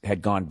 minutes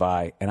had gone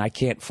by, and I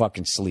can't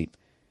fucking sleep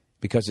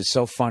because it's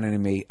so funny to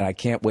me, and I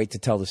can't wait to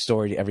tell the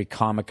story to every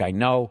comic I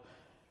know.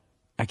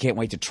 I can't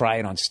wait to try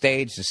it on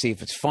stage to see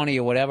if it's funny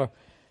or whatever.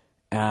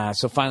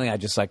 So finally I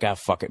just like,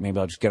 fuck it. Maybe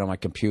I'll just get on my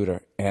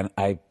computer. And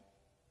I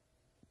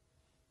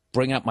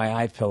bring up my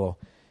eye pillow,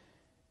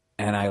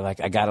 And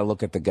I got to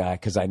look at the guy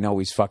because I know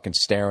he's fucking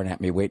staring at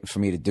me, waiting for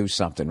me to do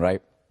something,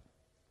 right?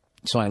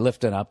 So I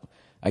lift it up.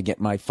 I get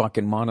my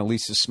fucking Mona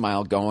Lisa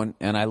smile going,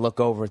 and I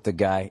look over at the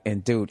guy,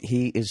 and dude,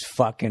 he is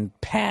fucking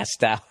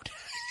passed out.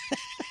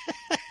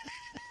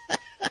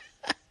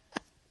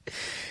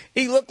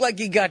 He looked like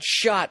he got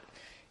shot.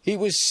 He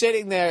was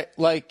sitting there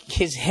like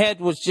his head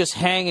was just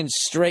hanging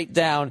straight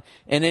down,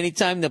 and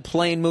anytime the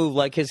plane moved,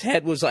 like his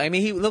head was, I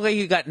mean, he looked like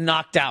he got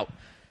knocked out.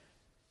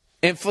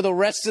 And for the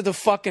rest of the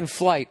fucking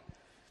flight,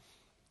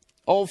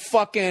 old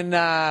fucking,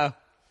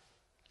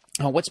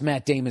 what's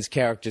Matt Damon's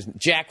character?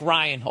 Jack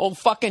Ryan. Old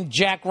fucking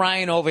Jack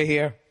Ryan over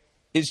here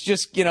is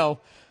just,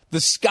 the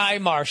sky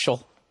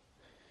marshal.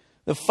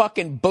 The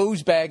fucking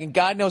booze bag, and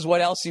God knows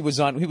what else he was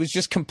on. He was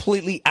just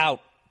completely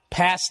out,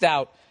 passed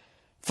out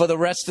for the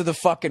rest of the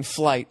fucking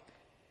flight.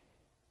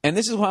 And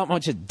this is how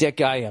much a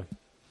dick I am.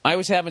 I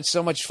was having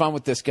so much fun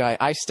with this guy.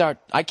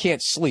 I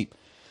can't sleep.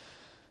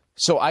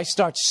 So I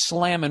start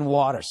slamming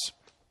waters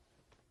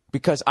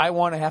because I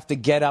want to have to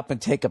get up and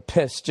take a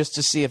piss just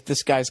to see if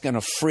this guy's going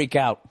to freak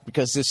out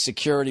because this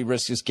security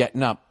risk is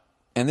getting up.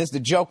 And the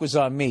joke was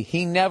on me.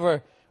 He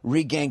never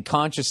regained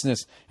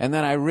consciousness, and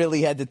then I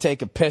really had to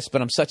take a piss,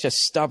 but I'm such a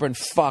stubborn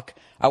fuck.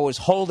 I was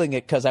holding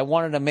it because I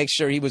wanted to make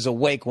sure he was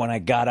awake when I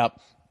got up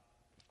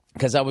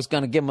because I was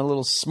going to give him a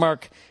little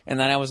smirk, and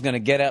then I was going to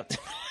get up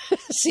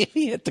see if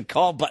he hit the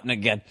call button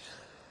again.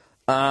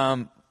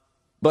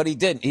 But he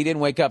didn't. He didn't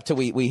wake up till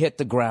we hit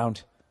the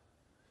ground.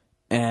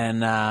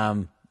 And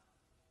then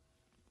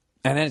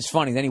it's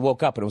funny. Then he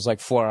woke up, and it was like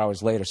 4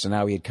 hours later, so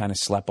now he had kind of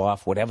slept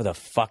off whatever the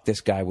fuck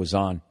this guy was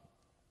on.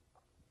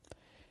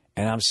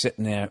 And I'm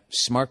sitting there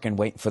smirking,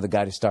 waiting for the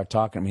guy to start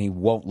talking to me. He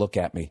won't look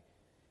at me.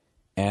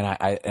 And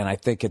I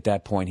think at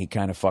that point he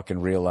kind of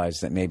fucking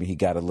realized that maybe he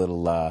got a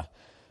little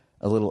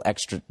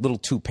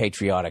too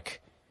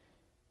patriotic.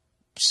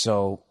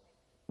 So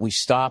we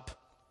stop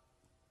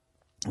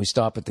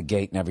at the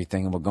gate and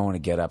everything, and we're going to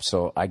get up.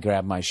 So I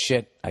grab my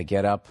shit, I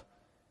get up,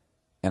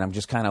 and I'm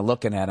just kind of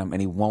looking at him,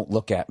 and he won't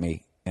look at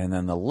me. And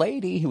then the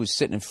lady who was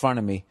sitting in front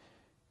of me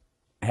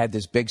had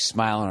this big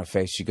smile on her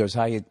face. She goes,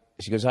 how you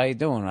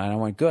doing? And I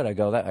went, good. I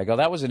go,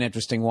 that was an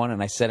interesting one.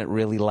 And I said it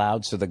really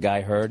loud so the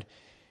guy heard,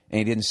 and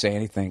he didn't say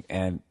anything.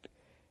 And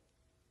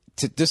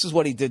this is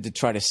what he did to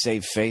try to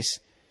save face.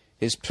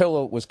 His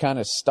pillow was kind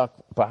of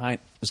stuck behind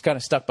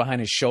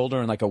his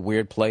shoulder in like a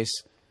weird place.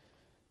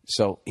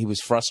 So he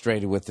was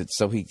frustrated with it.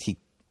 So he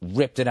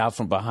ripped it out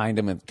from behind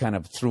him and kind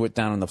of threw it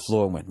down on the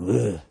floor and went,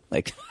 ugh,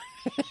 like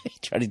he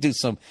tried to do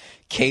some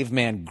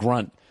caveman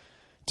grunt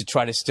to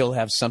try to still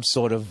have some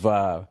sort of,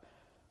 I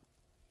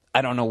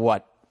don't know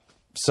what.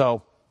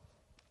 So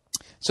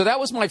that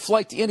was my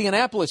flight to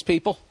Indianapolis,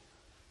 people.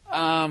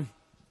 You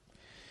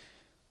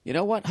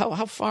know what?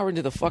 How far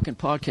into the fucking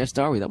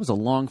podcast are we? That was a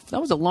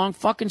long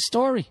fucking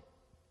story.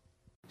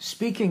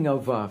 Speaking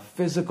of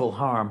physical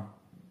harm,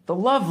 the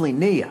lovely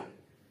Nia.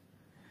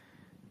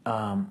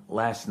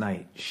 Last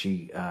night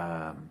she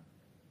like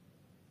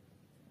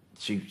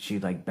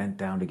bent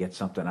down to get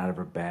something out of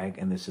her bag,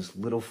 and there's this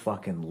little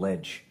fucking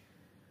ledge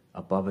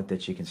above it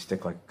that she can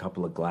stick like a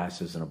couple of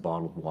glasses and a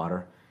bottle of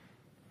water.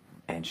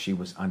 And she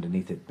was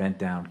underneath it, bent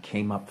down,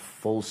 came up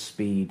full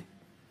speed,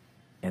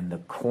 and the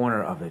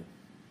corner of it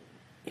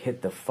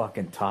hit the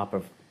top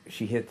of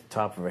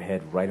her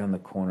head right on the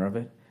corner of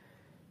it,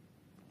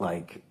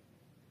 like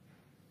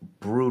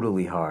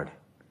brutally hard.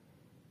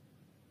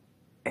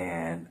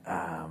 And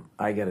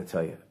I got to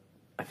tell you,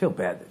 I feel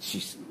bad that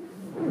she's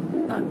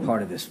not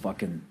part of this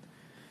fucking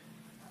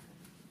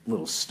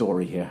little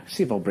story here.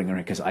 See if I'll bring her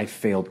in, because I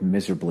failed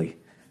miserably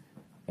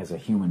as a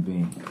human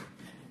being.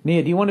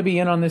 Nia, do you want to be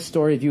in on this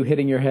story of you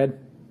hitting your head?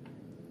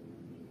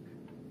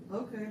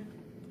 Okay.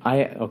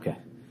 Okay.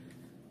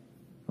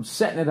 I'm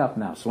setting it up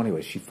now. So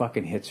anyway, she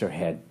fucking hits her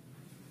head.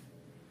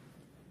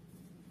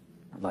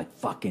 Like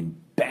fucking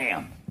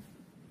bam.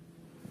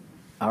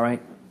 All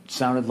right?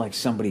 Sounded like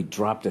somebody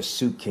dropped a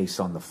suitcase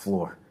on the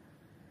floor.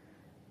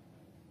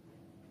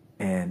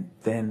 And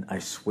then, I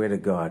swear to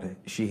God,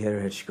 she hit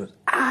her head. She goes,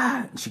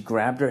 ah! And she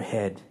grabbed her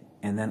head.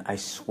 And then, I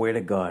swear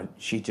to God,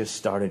 she just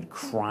started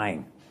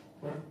crying.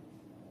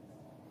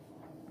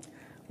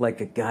 Like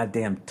a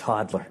goddamn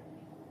toddler.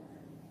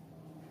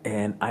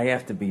 And I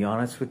have to be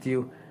honest with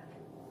you,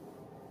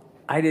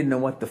 I didn't know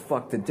what the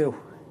fuck to do.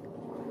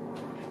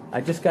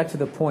 I just got to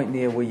the point,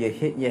 Nia, where you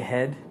hit your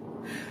head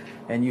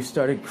and you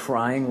started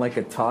crying like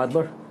a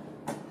toddler.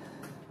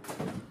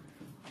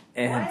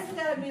 And why is it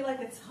gotta be like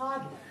a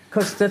toddler?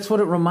 Because that's what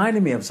it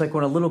reminded me of. It's like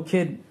when a little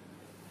kid,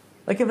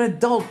 like if an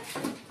adult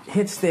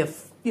hits their,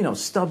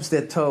 stubs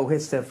their toe,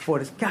 hits their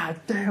foot, it's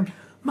goddamn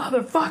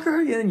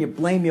motherfucker, and then you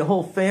blame your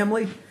whole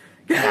family.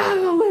 Get out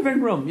of the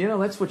living room.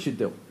 That's what you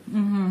do.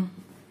 Mm-hmm.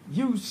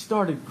 You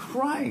started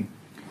crying.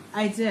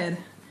 I did.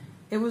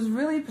 It was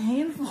really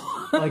painful.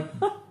 Like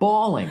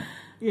bawling.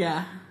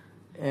 Yeah.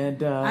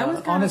 And I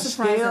was kind of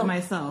surprised at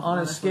myself. On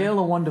honestly. A scale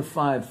of 1 to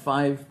 5,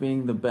 5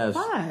 being the best.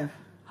 5.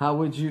 How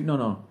would you?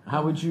 No.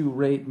 How would you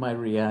rate my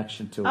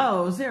reaction to it?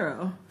 Oh,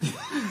 0.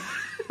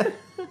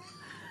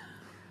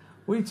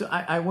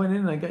 I went in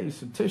and I got you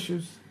some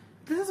tissues.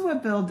 This is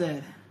what Bill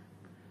did.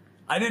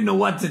 I didn't know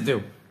what to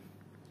do.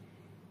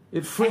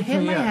 It freaked me out.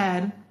 I hit my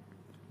head.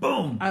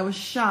 Boom. I was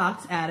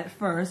shocked at it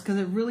first because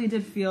it really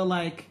did feel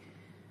like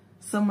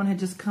someone had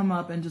just come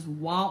up and just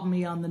walloped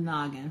me on the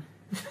noggin.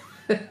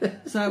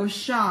 So I was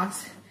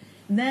shocked.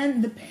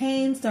 Then the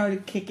pain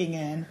started kicking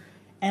in.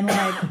 And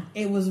like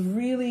it was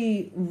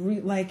really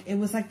like it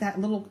was like that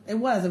little it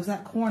was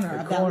that corner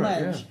of that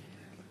ledge. Yeah.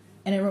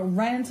 And it went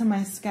right into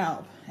my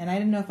scalp. And I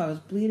didn't know if I was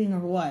bleeding or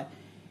what.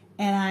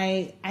 And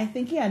I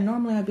think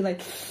normally I'd be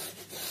like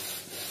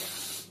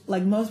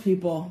most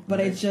people, but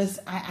it's just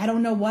I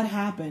don't know what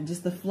happened.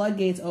 Just the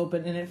floodgates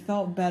opened and it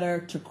felt better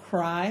to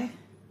cry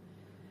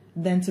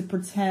than to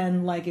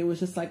pretend like it was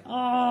just like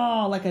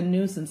like a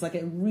nuisance, like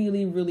it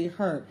really, really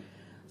hurt.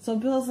 So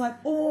Bill's like,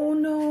 "Oh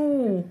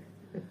no.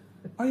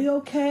 Are you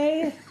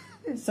okay?"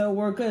 So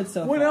we're good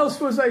so far. What else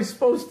was I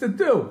supposed to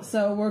do?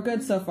 So we're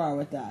good so far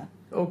with that.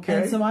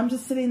 Okay. And so I'm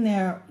just sitting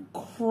there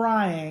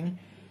crying,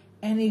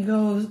 and he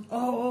goes,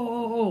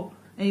 oh.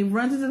 And he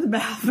runs into the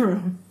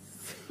bathroom.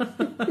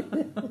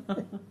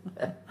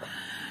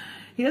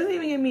 He doesn't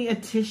even give me a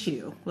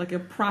tissue, like a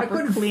proper I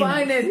couldn't Kleenex.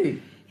 find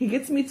any. He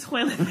gets me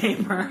toilet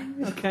paper,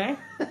 okay?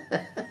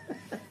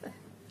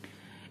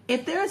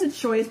 If there's a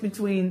choice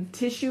between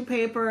tissue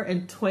paper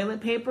and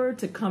toilet paper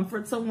to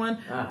comfort someone,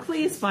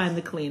 please find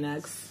the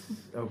Kleenex.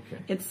 Okay.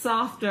 It's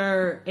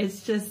softer.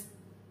 It's just,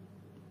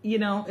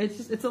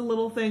 it's a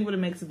little thing, but it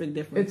makes a big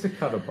difference. It's a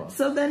cut above.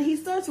 So then he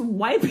starts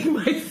wiping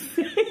my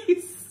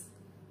face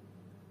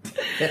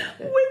with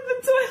the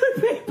toilet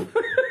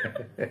paper.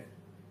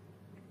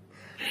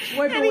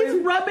 And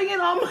he's rubbing it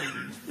on my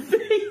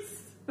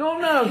face. No.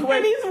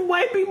 And he's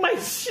wiping my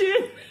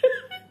shin.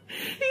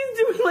 He's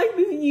doing like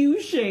this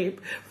U shape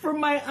from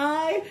my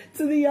eye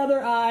to the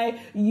other eye,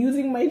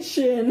 using my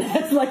chin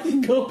as like the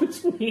go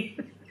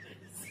between.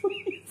 So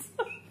he's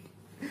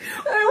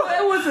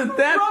it wasn't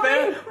that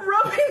bad.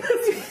 Rubbing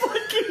this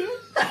fucking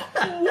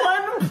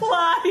one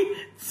ply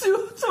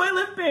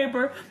toilet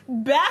paper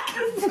back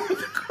and forth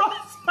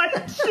across my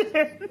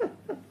chin,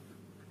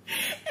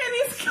 and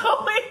he's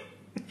going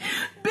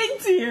big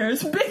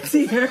tears.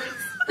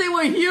 They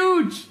were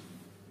huge.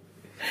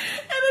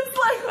 And it's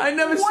like, I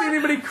never see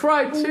anybody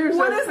cry tears.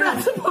 What is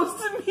that supposed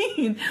to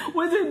mean?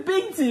 Was it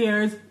big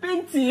tears?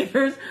 Big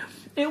tears.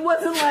 It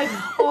wasn't like,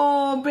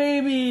 oh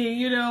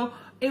baby,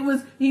 It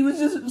was he was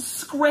just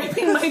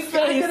scraping my face.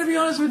 I gotta be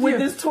honest with you.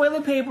 This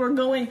toilet paper,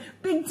 going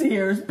big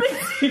tears.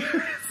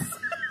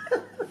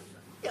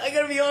 I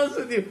gotta be honest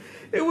with you.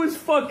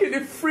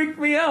 It freaked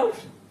me out.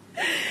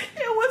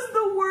 It was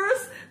the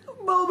worst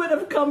moment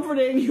of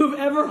comforting you've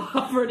ever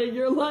offered in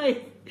your life.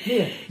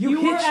 Yeah,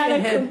 you were at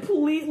a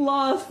complete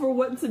loss for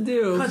what to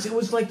do. Because it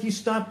was like you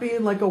stopped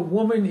being like a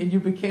woman and you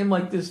became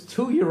like this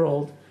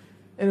 2-year-old.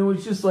 And it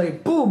was just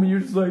like, boom, and you're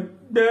just like,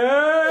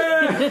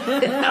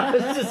 I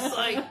was just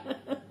like,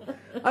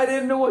 I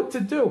didn't know what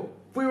to do.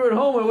 If we were at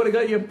home, I would have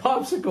got you a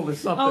popsicle or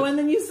something. Oh, and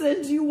then you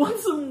said, do you want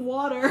some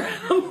water?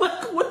 I'm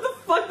like, what the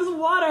fuck does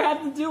water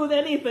have to do with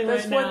anything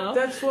now?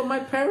 That's what my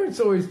parents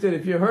always did.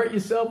 If you hurt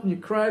yourself and you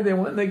cried, they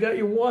went and they got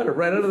you water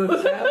right out of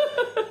the tap.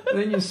 And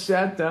then you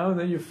sat down, and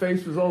then your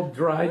face was all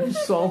dry and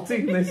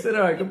salty, and they said,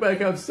 all right, go back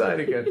outside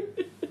again.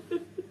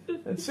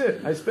 That's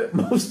it. I spent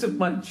most of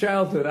my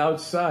childhood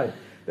outside.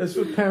 That's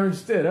what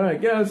parents did. All right,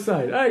 get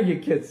outside. All right, you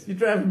kids, you're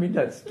driving me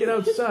nuts. Get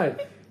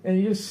outside. And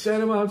you just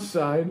sent them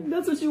outside.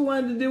 That's what you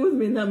wanted to do with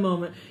me in that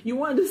moment. You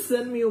wanted to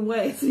send me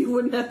away so you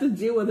wouldn't have to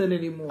deal with it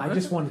anymore. I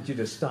just wanted you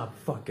to stop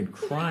fucking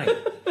crying.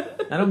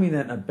 I don't mean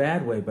that in a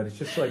bad way, but it's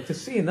just like to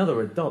see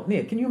another adult.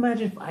 Nia, can you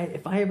imagine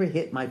if I ever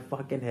hit my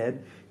fucking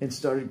head and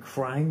started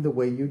crying the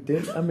way you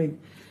did? I mean,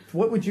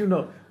 what would you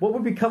know? What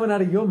would be coming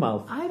out of your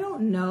mouth? I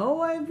don't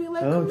know. I'd be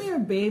like, come here,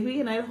 baby,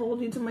 and I'd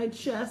hold you to my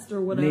chest or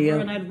whatever, Nia,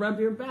 and I'd rub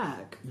your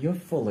back. You're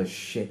full of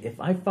shit. If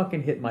I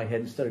fucking hit my head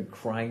and started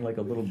crying like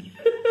a little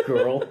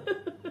girl.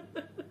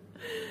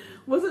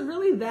 Was it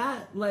really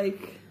that,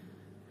 like...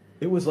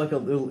 It was like a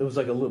little,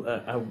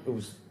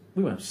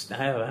 we went,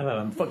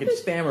 I'm a fucking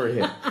stammerer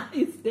here.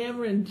 You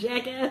stammering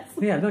jackass?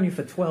 Yeah, I've known you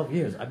for 12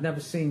 years.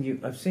 I've seen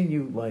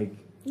you like...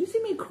 You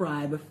see me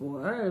cry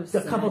before.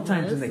 A couple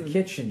times in the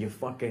kitchen, you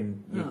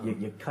fucking,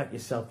 you cut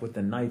yourself with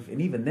a knife, and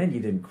even then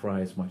you didn't cry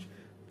as much.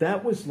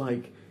 That was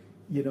like,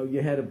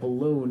 you had a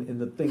balloon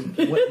and the thing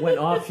went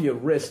off your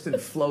wrist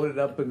and floated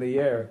up in the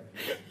air.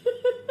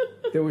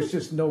 There was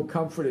just no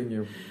comforting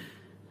you.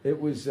 It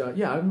was,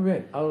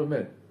 I'll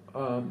admit,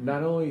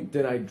 not only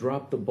did I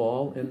drop the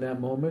ball in that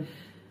moment,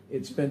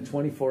 it's been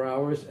 24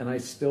 hours and I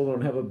still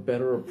don't have a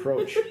better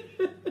approach.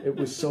 It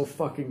was so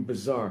fucking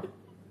bizarre.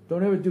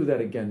 Don't ever do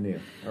that again,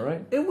 Nia, all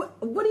right?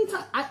 What are you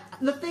talking...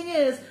 The thing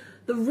is,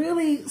 the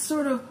really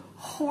sort of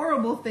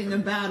horrible thing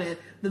about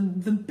it, the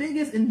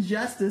biggest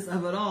injustice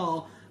of it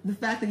all, the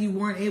fact that you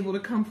weren't able to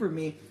comfort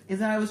me, is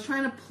that I was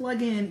trying to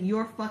plug in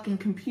your fucking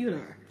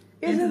computer.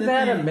 Isn't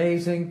that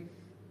amazing?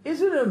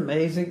 Isn't it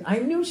amazing? I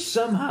knew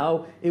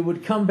somehow it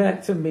would come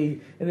back to me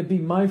and it'd be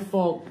my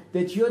fault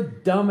that your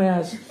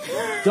dumbass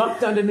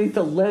ducked underneath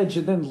a ledge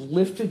and then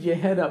lifted your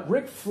head up.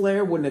 Ric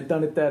Flair wouldn't have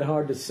done it that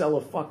hard to sell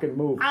a fucking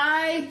move.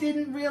 I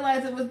didn't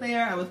realize it was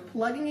there. I was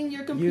plugging in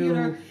your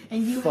computer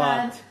and you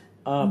had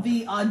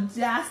the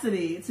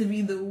audacity to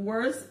be the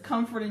worst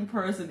comforting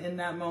person in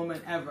that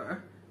moment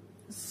ever.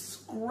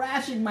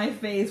 Scratching my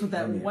face with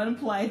that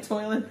one-ply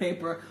toilet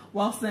paper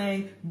while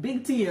saying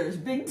big tears,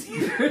 which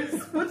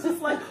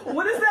is like,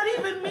 what does that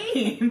even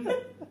mean?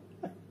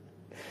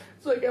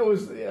 It's like I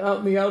was out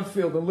in the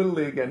outfield in Little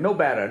League again. No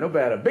batter.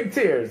 Big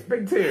tears.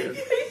 He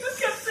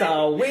just kept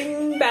saying,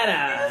 Swing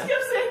batter. He just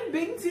kept saying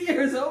big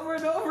tears over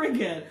and over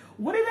again.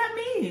 What did that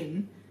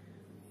mean?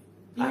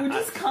 You were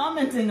just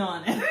commenting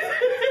on it.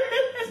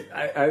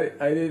 I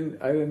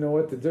didn't know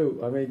what to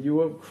do. I mean, you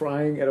were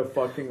crying at a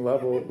fucking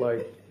level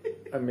like,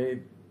 I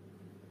mean,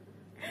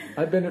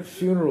 I've been at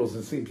funerals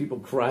and seen people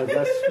cry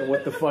less than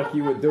what the fuck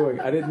you were doing.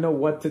 I didn't know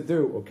what to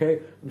do, okay?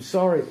 I'm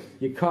sorry.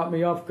 You caught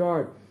me off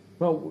guard.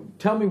 Well,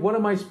 tell me, what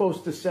am I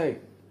supposed to say?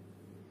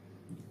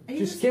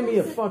 Just give me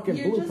a fucking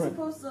blueprint. You're just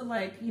supposed to,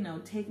 like, you know,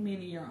 take me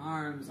into your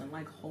arms and,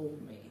 like, hold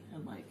me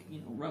and, like, you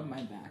know, rub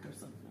my back or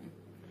something.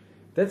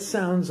 That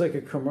sounds like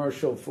a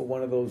commercial for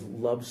one of those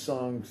love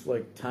songs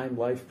like Time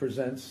Life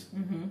Presents.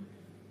 Mm-hmm.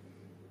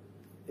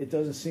 It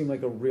doesn't seem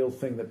like a real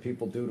thing that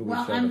people do to each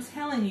other. Well, I'm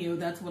telling you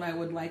that's what I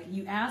would like.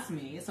 You asked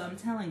me, so I'm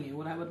telling you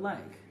what I would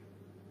like.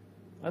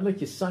 I'd like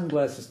your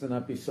sunglasses to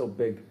not be so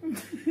big.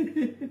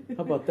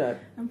 How about that?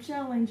 I'm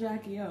channeling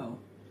Jackie O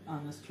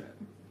on this trip.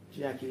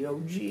 Jackie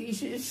O,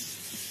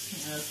 Jesus.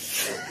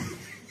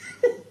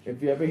 Okay.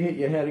 If you ever hit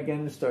your head again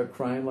and start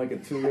crying like a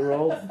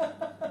 2-year-old...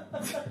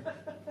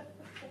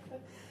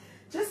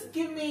 Just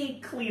give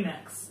me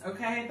Kleenex,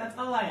 okay? That's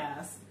all I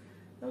ask.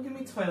 Don't give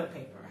me toilet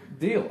paper.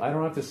 Deal. I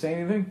don't have to say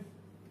anything?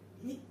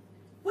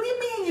 What do you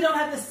mean you don't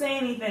have to say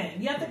anything?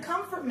 You have to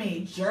comfort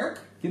me, jerk.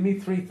 Give me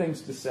 3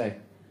 things to say.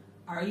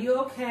 Are you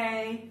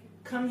okay?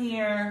 Come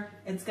here.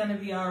 It's gonna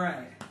be all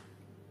right.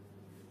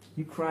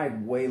 You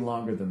cried way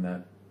longer than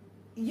that.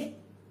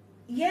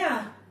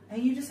 Yeah.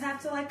 And you just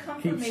have to, like,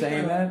 comfort me. Keep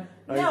saying that?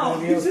 Are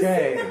No. you gonna be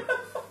okay?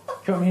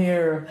 Come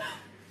here.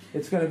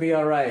 It's going to be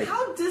all right.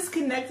 How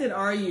disconnected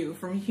are you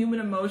from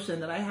human emotion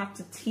that I have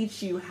to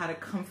teach you how to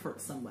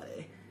comfort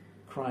somebody?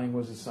 Crying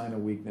was a sign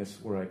of weakness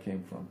where I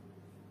came from.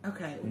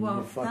 Okay, And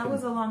well, that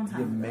was a long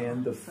time you ago.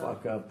 manned the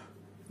fuck up.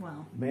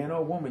 Well. Man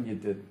or woman, you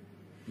did.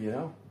 You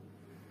know?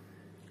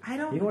 I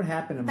don't... You know what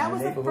happened in my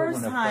neighborhood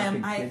when a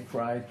fucking kid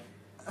cried?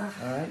 All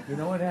right? You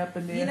know what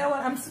happened there? You know what?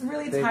 I'm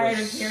really tired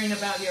of hearing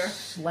about your...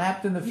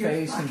 slapped in the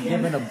face and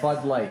given a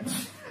Bud Light.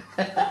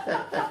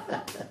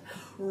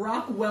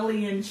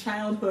 Rockwellian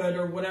childhood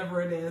or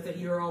whatever it is that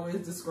you're always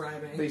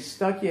describing. They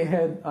stuck your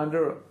head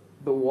under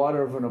the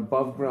water of an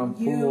above ground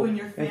pool and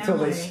your family until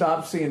they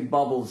stop seeing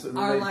bubbles and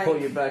then they like pull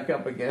you back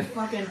up again.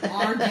 Fucking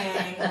R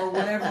gang or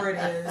whatever it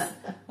is.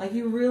 Like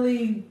you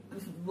really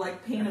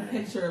like paint a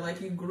picture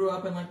like you grew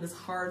up in like this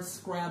hard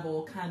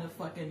Scrabble kind of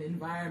fucking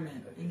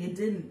environment and you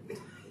didn't.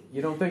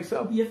 You don't think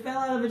so? You fell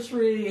out of a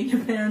tree and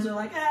your parents are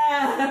like,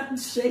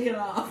 shake it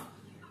off.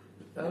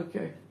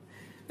 Okay.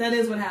 That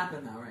is what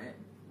happened though, right?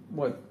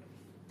 What?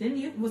 Didn't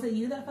you? Was it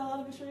you that fell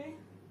out of a tree?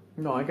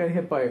 No, I got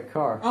hit by a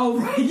car. Oh,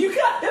 right. You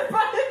got hit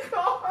by a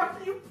car.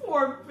 You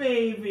poor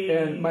baby.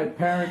 And my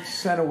parents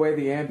sent away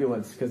the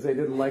ambulance because they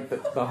didn't like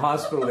the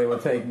hospital they were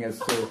taking us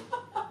to.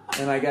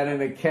 And I got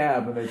in a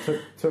cab and they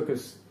took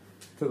us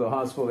to the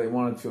hospital they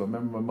wanted to. I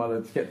remember my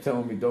mother kept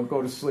telling me, don't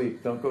go to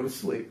sleep. Don't go to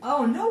sleep.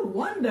 Oh, no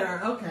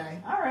wonder. Okay.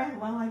 All right.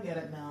 Well, I get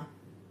it now.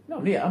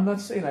 No, yeah, I'm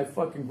not saying I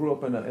fucking grew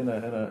up in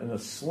a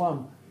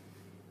slum.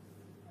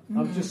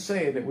 I'm just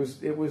saying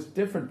it was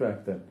different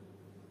back then.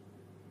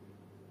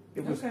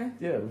 It was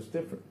yeah, it was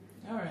different.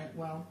 All right,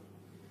 well.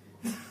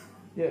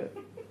 Yeah.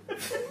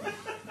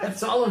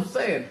 That's all I'm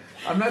saying.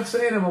 I'm not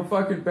saying I'm a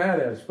fucking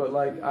badass, but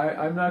like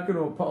I'm not going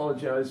to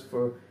apologize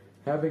for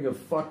having a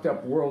fucked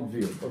up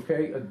worldview.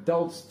 Okay,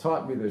 adults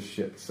taught me this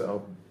shit,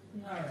 so.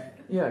 All right.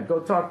 Yeah,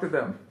 go talk to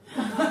them.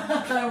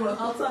 I will.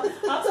 I'll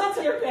talk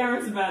to your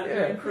parents about it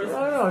during Christmas.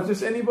 No,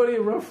 just anybody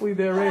roughly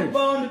their I have age. a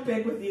bone to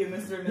pick with you,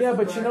 Mr. and Mrs. Yeah,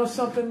 but Burr. you know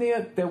something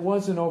there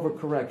was an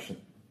overcorrection.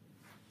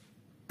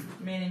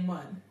 Meaning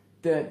what?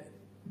 That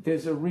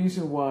there's a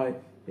reason why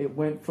it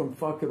went from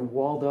fucking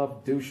walled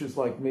up douches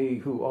like me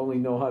who only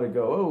know how to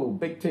go, oh,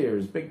 big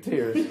tears,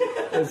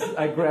 as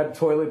I grab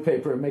toilet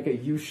paper and make a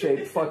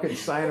U-shaped fucking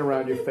sign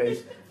around your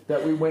face,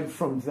 that we went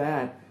from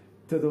that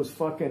to those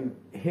fucking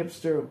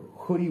hipster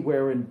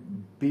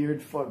hoodie-wearing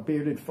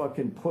bearded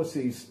fucking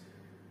pussies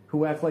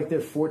who act like they're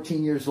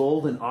 14 years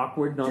old and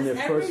awkward and on their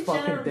first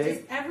fucking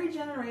date. Does every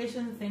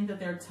generation think that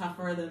they're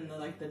tougher than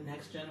the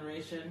next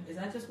generation? Is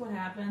that just what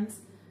happens?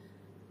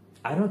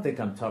 I don't think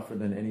I'm tougher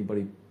than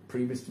anybody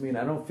previous to me, and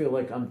I don't feel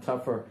like I'm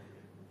tougher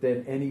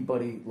than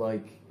anybody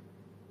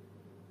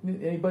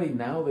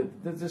now.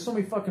 That there's so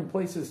many fucking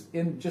places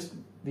in just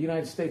the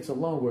United States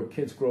alone where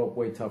kids grow up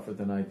way tougher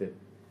than I did.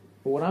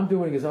 But what I'm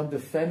doing is I'm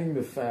defending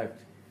the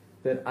fact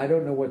that I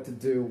don't know what to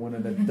do when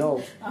an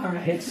adult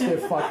hits their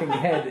fucking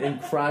head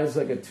and cries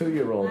like a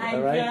 2-year-old.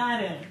 All right? I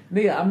got it.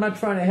 Nia, I'm not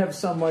trying to have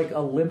some like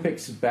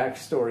Olympics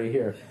backstory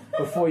here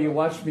before you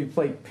watch me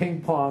play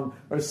ping pong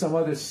or some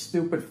other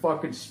stupid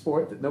fucking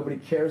sport that nobody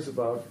cares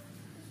about.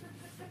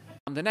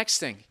 The next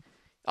thing.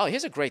 Oh,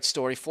 here's a great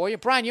story for you.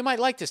 Brian, you might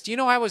like this. Do you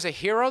know I was a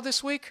hero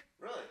this week?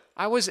 Really?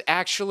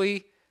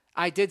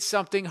 I did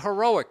something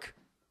heroic.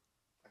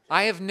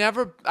 I have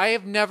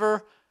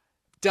never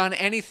done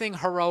anything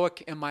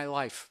heroic in my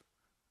life.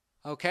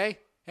 Okay?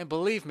 And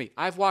believe me,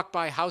 I've walked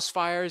by house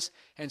fires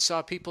and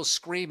saw people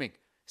screaming,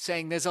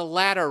 saying, there's a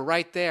ladder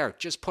right there.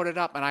 Just put it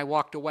up. And I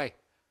walked away.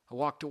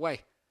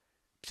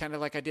 Pretended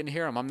like I didn't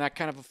hear him. I'm that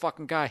kind of a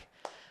fucking guy.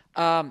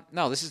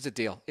 No, this is the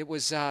deal. It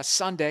was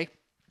Sunday.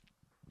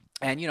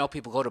 And, you know,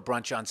 people go to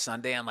brunch on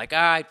Sunday. I'm like, all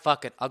right,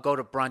 fuck it. I'll go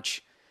to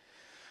brunch,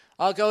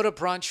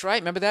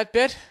 right? Remember that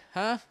bit?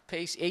 Huh?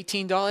 Pays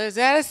 $18. Is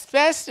that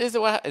asbestos?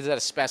 Is that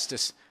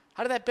asbestos?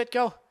 How did that bit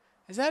go?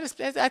 Is that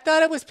asbestos? I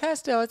thought it was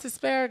pesto. It's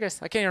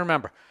asparagus. I can't even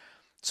remember.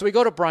 So we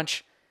go to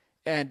brunch,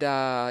 and,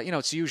 you know,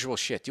 it's the usual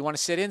shit. Do you want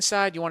to sit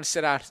inside? Do you want to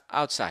sit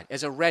outside?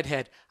 As a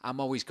redhead,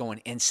 I'm always going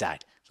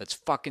inside. Let's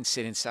fucking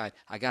sit inside.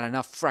 I got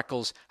enough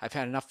freckles. I've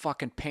had enough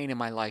fucking pain in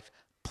my life.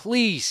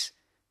 Please.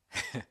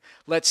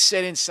 Let's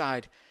sit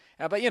inside.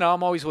 But, you know,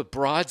 I'm always with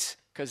broads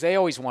because they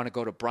always want to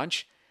go to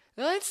brunch.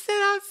 Let's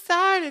sit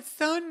outside. It's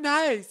so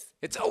nice.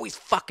 It's always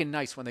fucking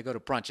nice when they go to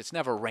brunch. It's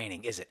never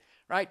raining, is it?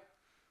 Right?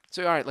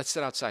 So, all right, let's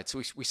sit outside.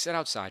 So we sit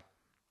outside.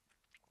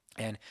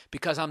 And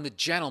because I'm the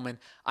gentleman,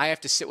 I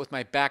have to sit with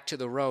my back to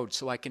the road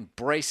so I can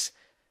brace,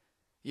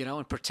 you know,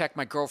 and protect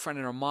my girlfriend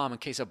and her mom in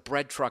case a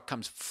bread truck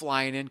comes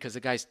flying in because the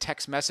guy's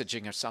text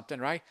messaging or something,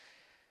 right?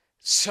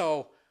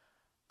 So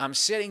I'm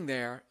sitting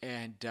there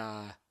and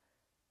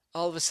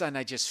all of a sudden,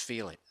 I just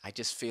feel it. I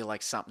just feel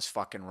like something's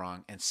fucking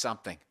wrong. And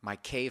my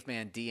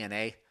caveman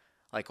DNA,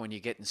 like when you're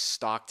getting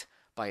stalked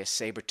by a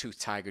saber-toothed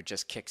tiger,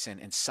 just kicks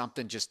in. And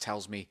something just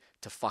tells me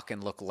to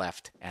fucking look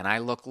left. And I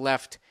look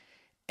left,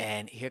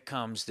 and here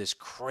comes this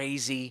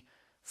crazy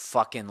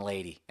fucking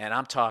lady. And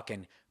I'm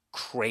talking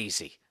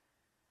crazy.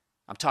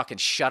 I'm talking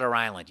Shutter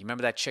Island. You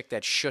remember that chick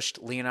that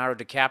shushed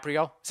Leonardo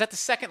DiCaprio? Is that the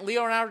second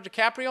Leonardo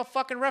DiCaprio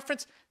fucking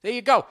reference? There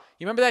you go.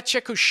 You remember that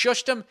chick who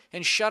shushed him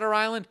in Shutter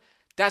Island?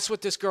 That's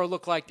what this girl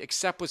looked like,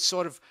 except with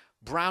sort of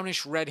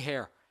brownish red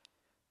hair.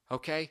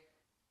 Okay?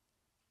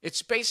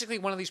 It's basically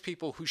one of these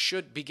people who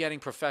should be getting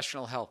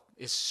professional help.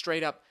 Is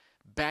straight up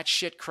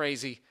batshit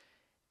crazy,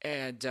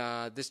 and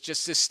this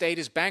state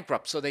is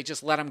bankrupt, so they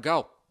just let him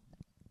go.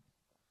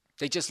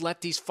 They just let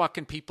these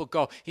fucking people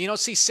go. You don't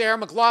see Sarah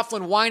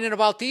McLachlan whining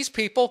about these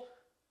people.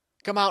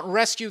 Come out and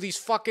rescue these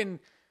fucking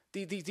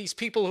these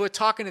people who are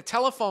talking to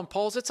telephone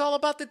poles. It's all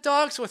about the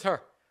dogs with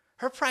her.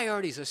 Her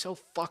priorities are so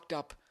fucked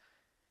up.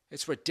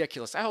 It's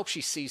ridiculous. I hope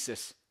she sees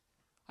this.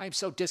 I am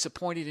so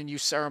disappointed in you,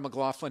 Sarah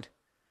McLachlan.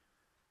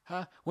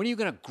 Huh? When are you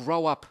going to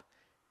grow up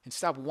and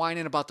stop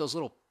whining about those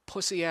little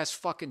pussy-ass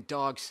fucking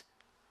dogs?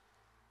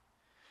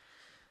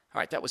 All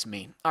right, that was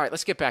mean. All right,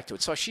 let's get back to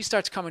it. So she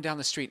starts coming down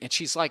the street, and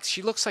she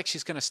looks like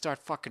she's going to start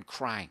fucking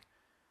crying.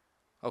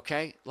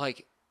 Okay?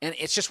 Like, and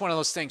it's just one of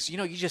those things, you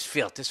know, you just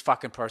feel it. This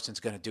fucking person's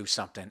going to do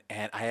something,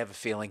 and I have a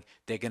feeling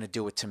they're going to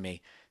do it to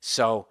me.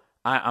 So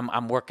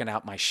I'm working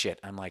out my shit.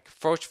 I'm like,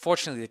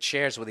 fortunately, the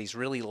chairs were these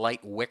really light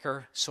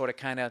wicker, sort of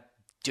kind of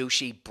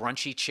douchey,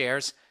 brunchy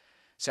chairs.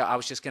 So I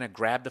was just going to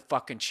grab the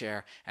fucking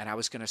chair, and I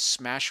was going to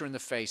smash her in the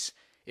face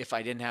if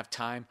I didn't have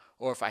time.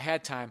 Or if I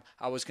had time,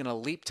 I was going to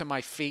leap to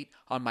my feet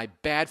on my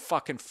bad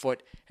fucking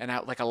foot and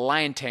out like a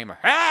lion tamer.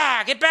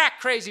 Ah, get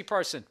back, crazy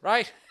person,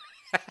 right?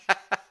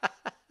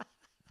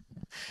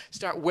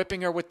 Start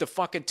whipping her with the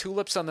fucking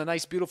tulips on the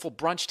nice, beautiful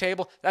brunch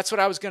table. That's what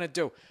I was going to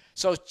do.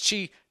 So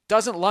she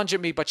doesn't lunge at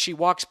me, but she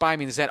walks by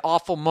me. There's that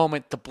awful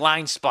moment, the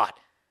blind spot.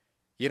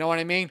 You know what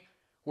I mean?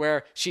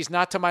 Where she's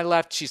not to my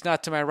left, she's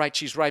not to my right,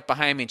 she's right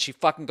behind me, and she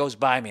fucking goes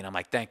by me, and I'm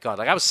like, thank God.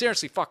 Like, I was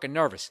seriously fucking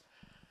nervous.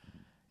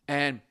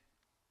 And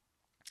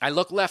I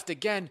look left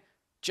again,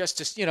 just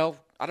to, you know,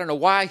 I don't know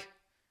why.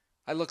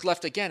 I look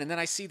left again, and then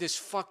I see this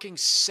fucking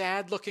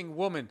sad-looking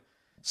woman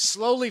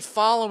slowly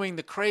following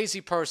the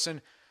crazy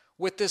person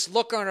with this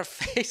look on her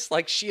face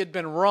like she had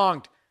been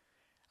wronged.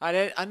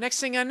 Next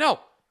thing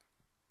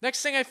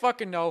I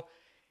fucking know,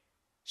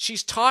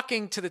 she's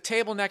talking to the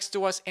table next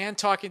to us and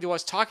talking to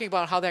us, talking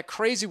about how that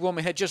crazy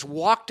woman had just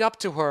walked up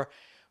to her,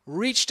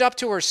 reached up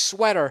to her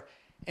sweater,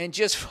 and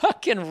just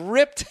fucking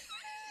ripped.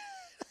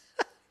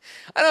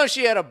 I don't know if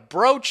she had a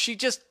brooch. She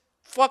just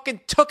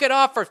fucking took it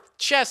off her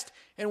chest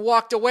and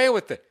walked away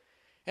with it.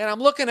 And I'm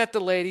looking at the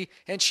lady,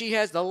 and she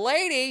has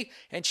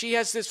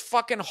this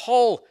fucking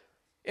hole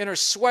in her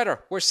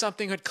sweater where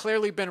something had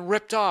clearly been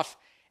ripped off.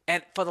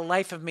 And for the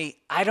life of me,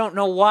 I don't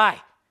know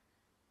why.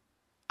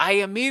 I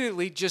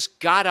immediately just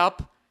got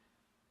up.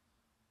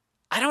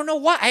 I don't know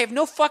why. I have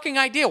no fucking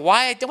idea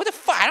why. What the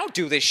fuck? I don't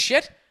do this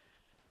shit.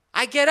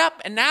 I get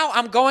up, and now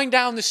I'm going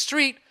down the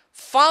street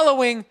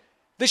following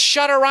the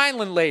Shutter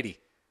Island lady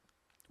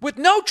with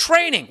no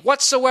training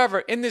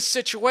whatsoever in this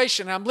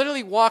situation. I'm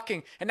literally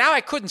walking, and now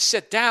I couldn't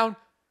sit down.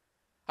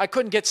 I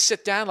couldn't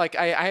sit down. Like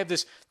I have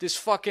this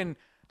fucking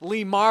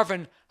Lee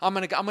Marvin, I'm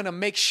gonna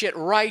make shit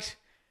right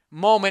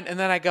moment, and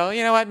then I go,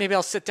 you know what? Maybe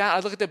I'll sit down. I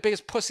look at the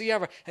biggest pussy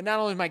ever, and not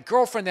only my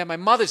girlfriend there, my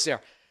mother's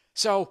there.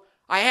 So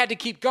I had to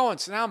keep going.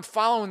 So now I'm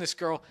following this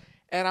girl,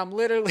 and I'm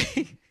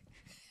literally,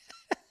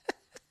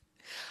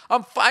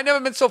 I've never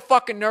been so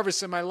fucking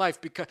nervous in my life,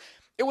 because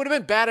it would have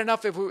been bad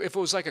enough if it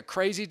was like a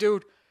crazy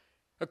dude.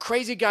 A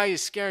crazy guy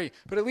is scary,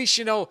 but at least,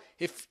 you know,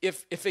 if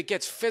it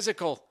gets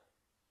physical.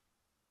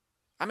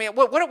 I mean,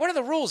 what are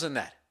the rules in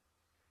that?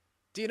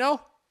 Do you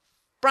know?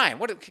 Brian,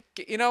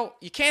 you know,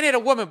 you can't hit a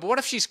woman, but what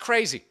if she's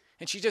crazy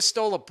and she just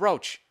stole a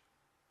brooch?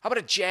 How about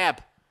a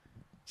jab?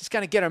 Just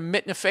kind of get her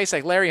mitt in the face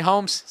like Larry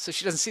Holmes so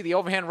she doesn't see the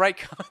overhand right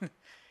coming.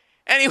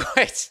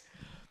 Anyways,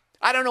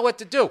 I don't know what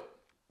to do.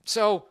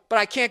 So, but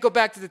I can't go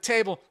back to the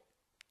table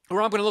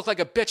or I'm going to look like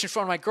a bitch in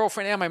front of my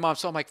girlfriend and my mom.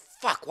 So I'm like,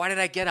 fuck, why did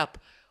I get up?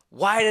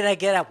 Why did I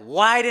get up?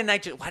 Why didn't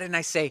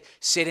I say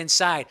sit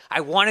inside?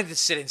 I wanted to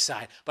sit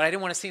inside, but I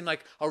didn't want to seem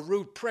like a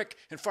rude prick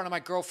in front of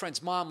my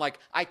girlfriend's mom. Like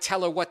I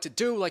tell her what to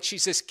do, like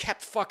she's this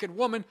kept fucking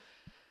woman.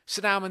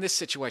 So now I'm in this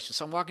situation.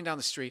 So I'm walking down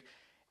the street,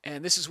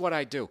 and this is what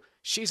I do.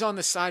 She's on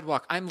the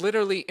sidewalk. I'm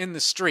literally in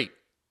the street.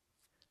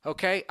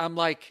 Okay? I'm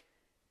like,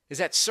 is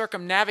that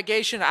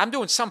circumnavigation? I'm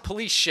doing some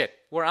police shit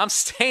where I'm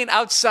staying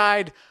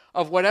outside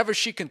of whatever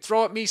she can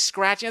throw at me,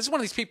 scratching. It's one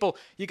of these people,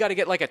 you got to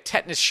get like a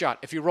tetanus shot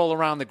if you roll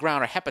around the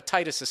ground, or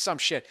hepatitis or some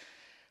shit.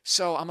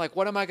 So I'm like,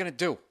 what am I going to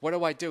do? What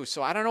do I do?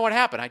 So I don't know what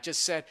happened. I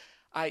just said,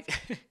 I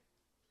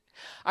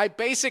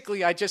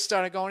just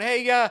started going,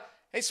 hey,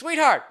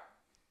 sweetheart.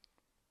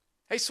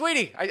 Hey,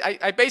 sweetie.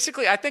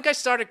 I think I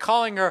started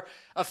calling her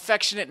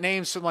affectionate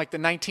names from like the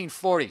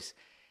 1940s.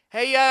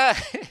 Hey,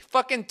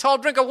 fucking tall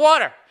drink of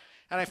water.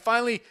 And I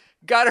finally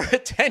got her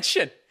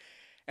attention.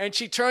 And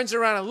she turns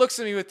around and looks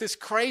at me with this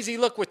crazy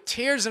look with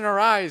tears in her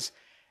eyes.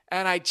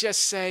 And I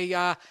just say,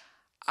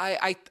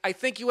 I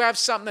think you have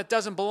something that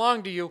doesn't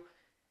belong to you.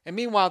 And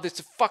meanwhile, this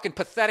fucking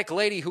pathetic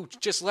lady who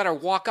just let her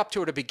walk up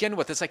to her to begin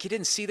with. It's like, you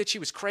didn't see that she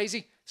was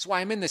crazy? That's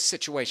why I'm in this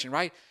situation,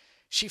 right?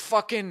 She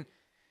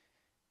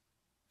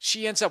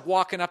ends up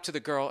walking up to the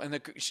girl. And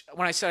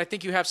when I said, I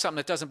think you have something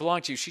that doesn't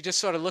belong to you, she just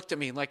sort of looked at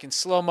me like in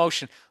slow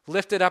motion,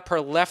 lifted up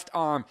her left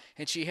arm.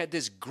 And she had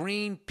this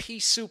green pea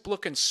soup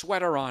looking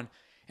sweater on.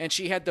 And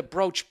she had the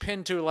brooch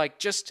pinned to like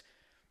just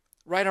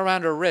right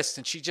around her wrist,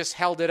 and she just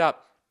held it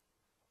up.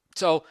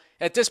 So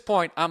at this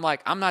point, I'm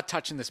like, I'm not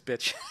touching this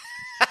bitch.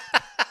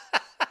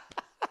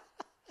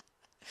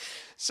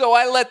 So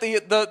I let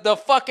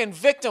the fucking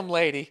victim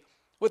lady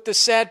with the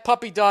sad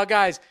puppy dog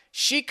eyes,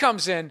 she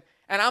comes in,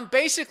 and I'm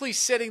basically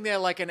sitting there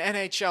like an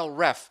NHL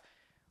ref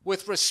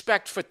with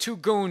respect for two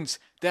goons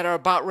that are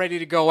about ready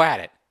to go at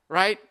it,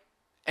 right?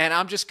 And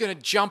I'm just going to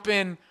jump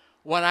in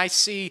when I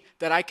see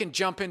that I can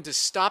jump in to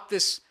stop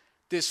this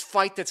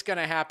fight that's going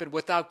to happen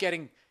without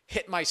getting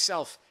hit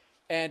myself.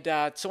 And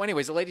so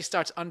anyways, the lady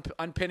starts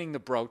unpinning the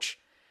brooch.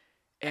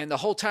 And the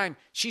whole time,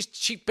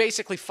 she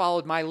basically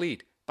followed my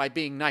lead by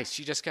being nice.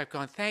 She just kept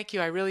going, thank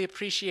you, I really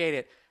appreciate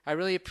it. I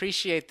really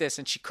appreciate this.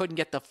 And she couldn't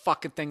get the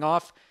fucking thing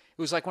off.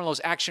 It was like one of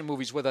those action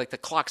movies where like the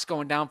clock's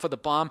going down for the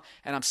bomb.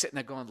 And I'm sitting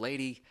there going,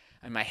 lady,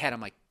 in my head, I'm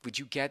like, would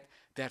you get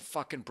that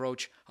fucking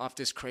brooch off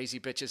this crazy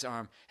bitch's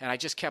arm? And I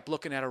just kept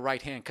looking at her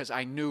right hand because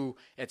I knew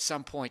at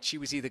some point she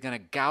was either going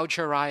to gouge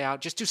her eye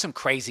out, just do some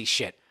crazy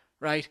shit,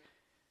 right?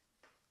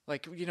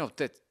 Like, you know,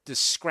 the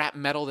scrap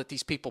metal that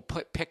these people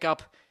pick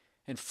up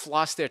and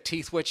floss their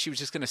teeth with. She was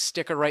just going to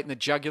stick her right in the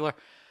jugular.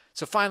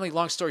 So finally,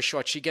 long story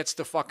short, she gets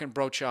the fucking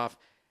brooch off,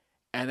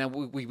 and then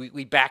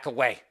we back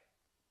away.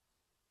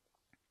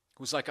 It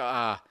was like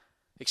a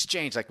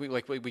exchange, like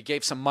we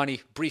gave some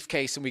money,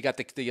 briefcase, and we got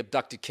the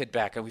abducted kid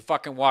back, and we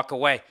fucking walk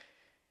away.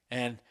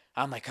 And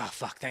I'm like, oh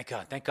fuck, thank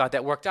God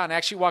that worked out. And I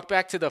actually walked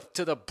back to the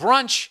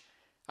brunch,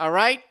 all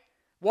right?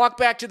 Walked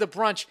back to the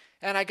brunch,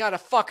 and I got a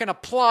fucking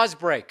applause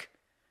break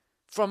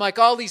from like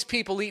all these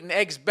people eating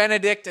eggs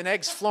Benedict and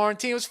eggs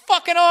Florentine. It was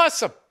fucking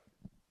awesome.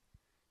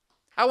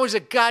 I was a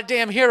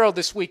goddamn hero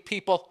this week,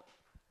 people.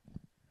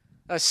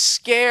 A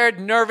scared,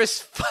 nervous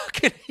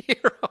fucking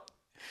hero.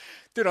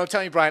 Dude, I'm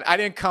telling you, Brian, I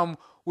didn't come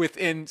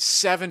within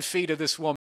 7 feet of this woman.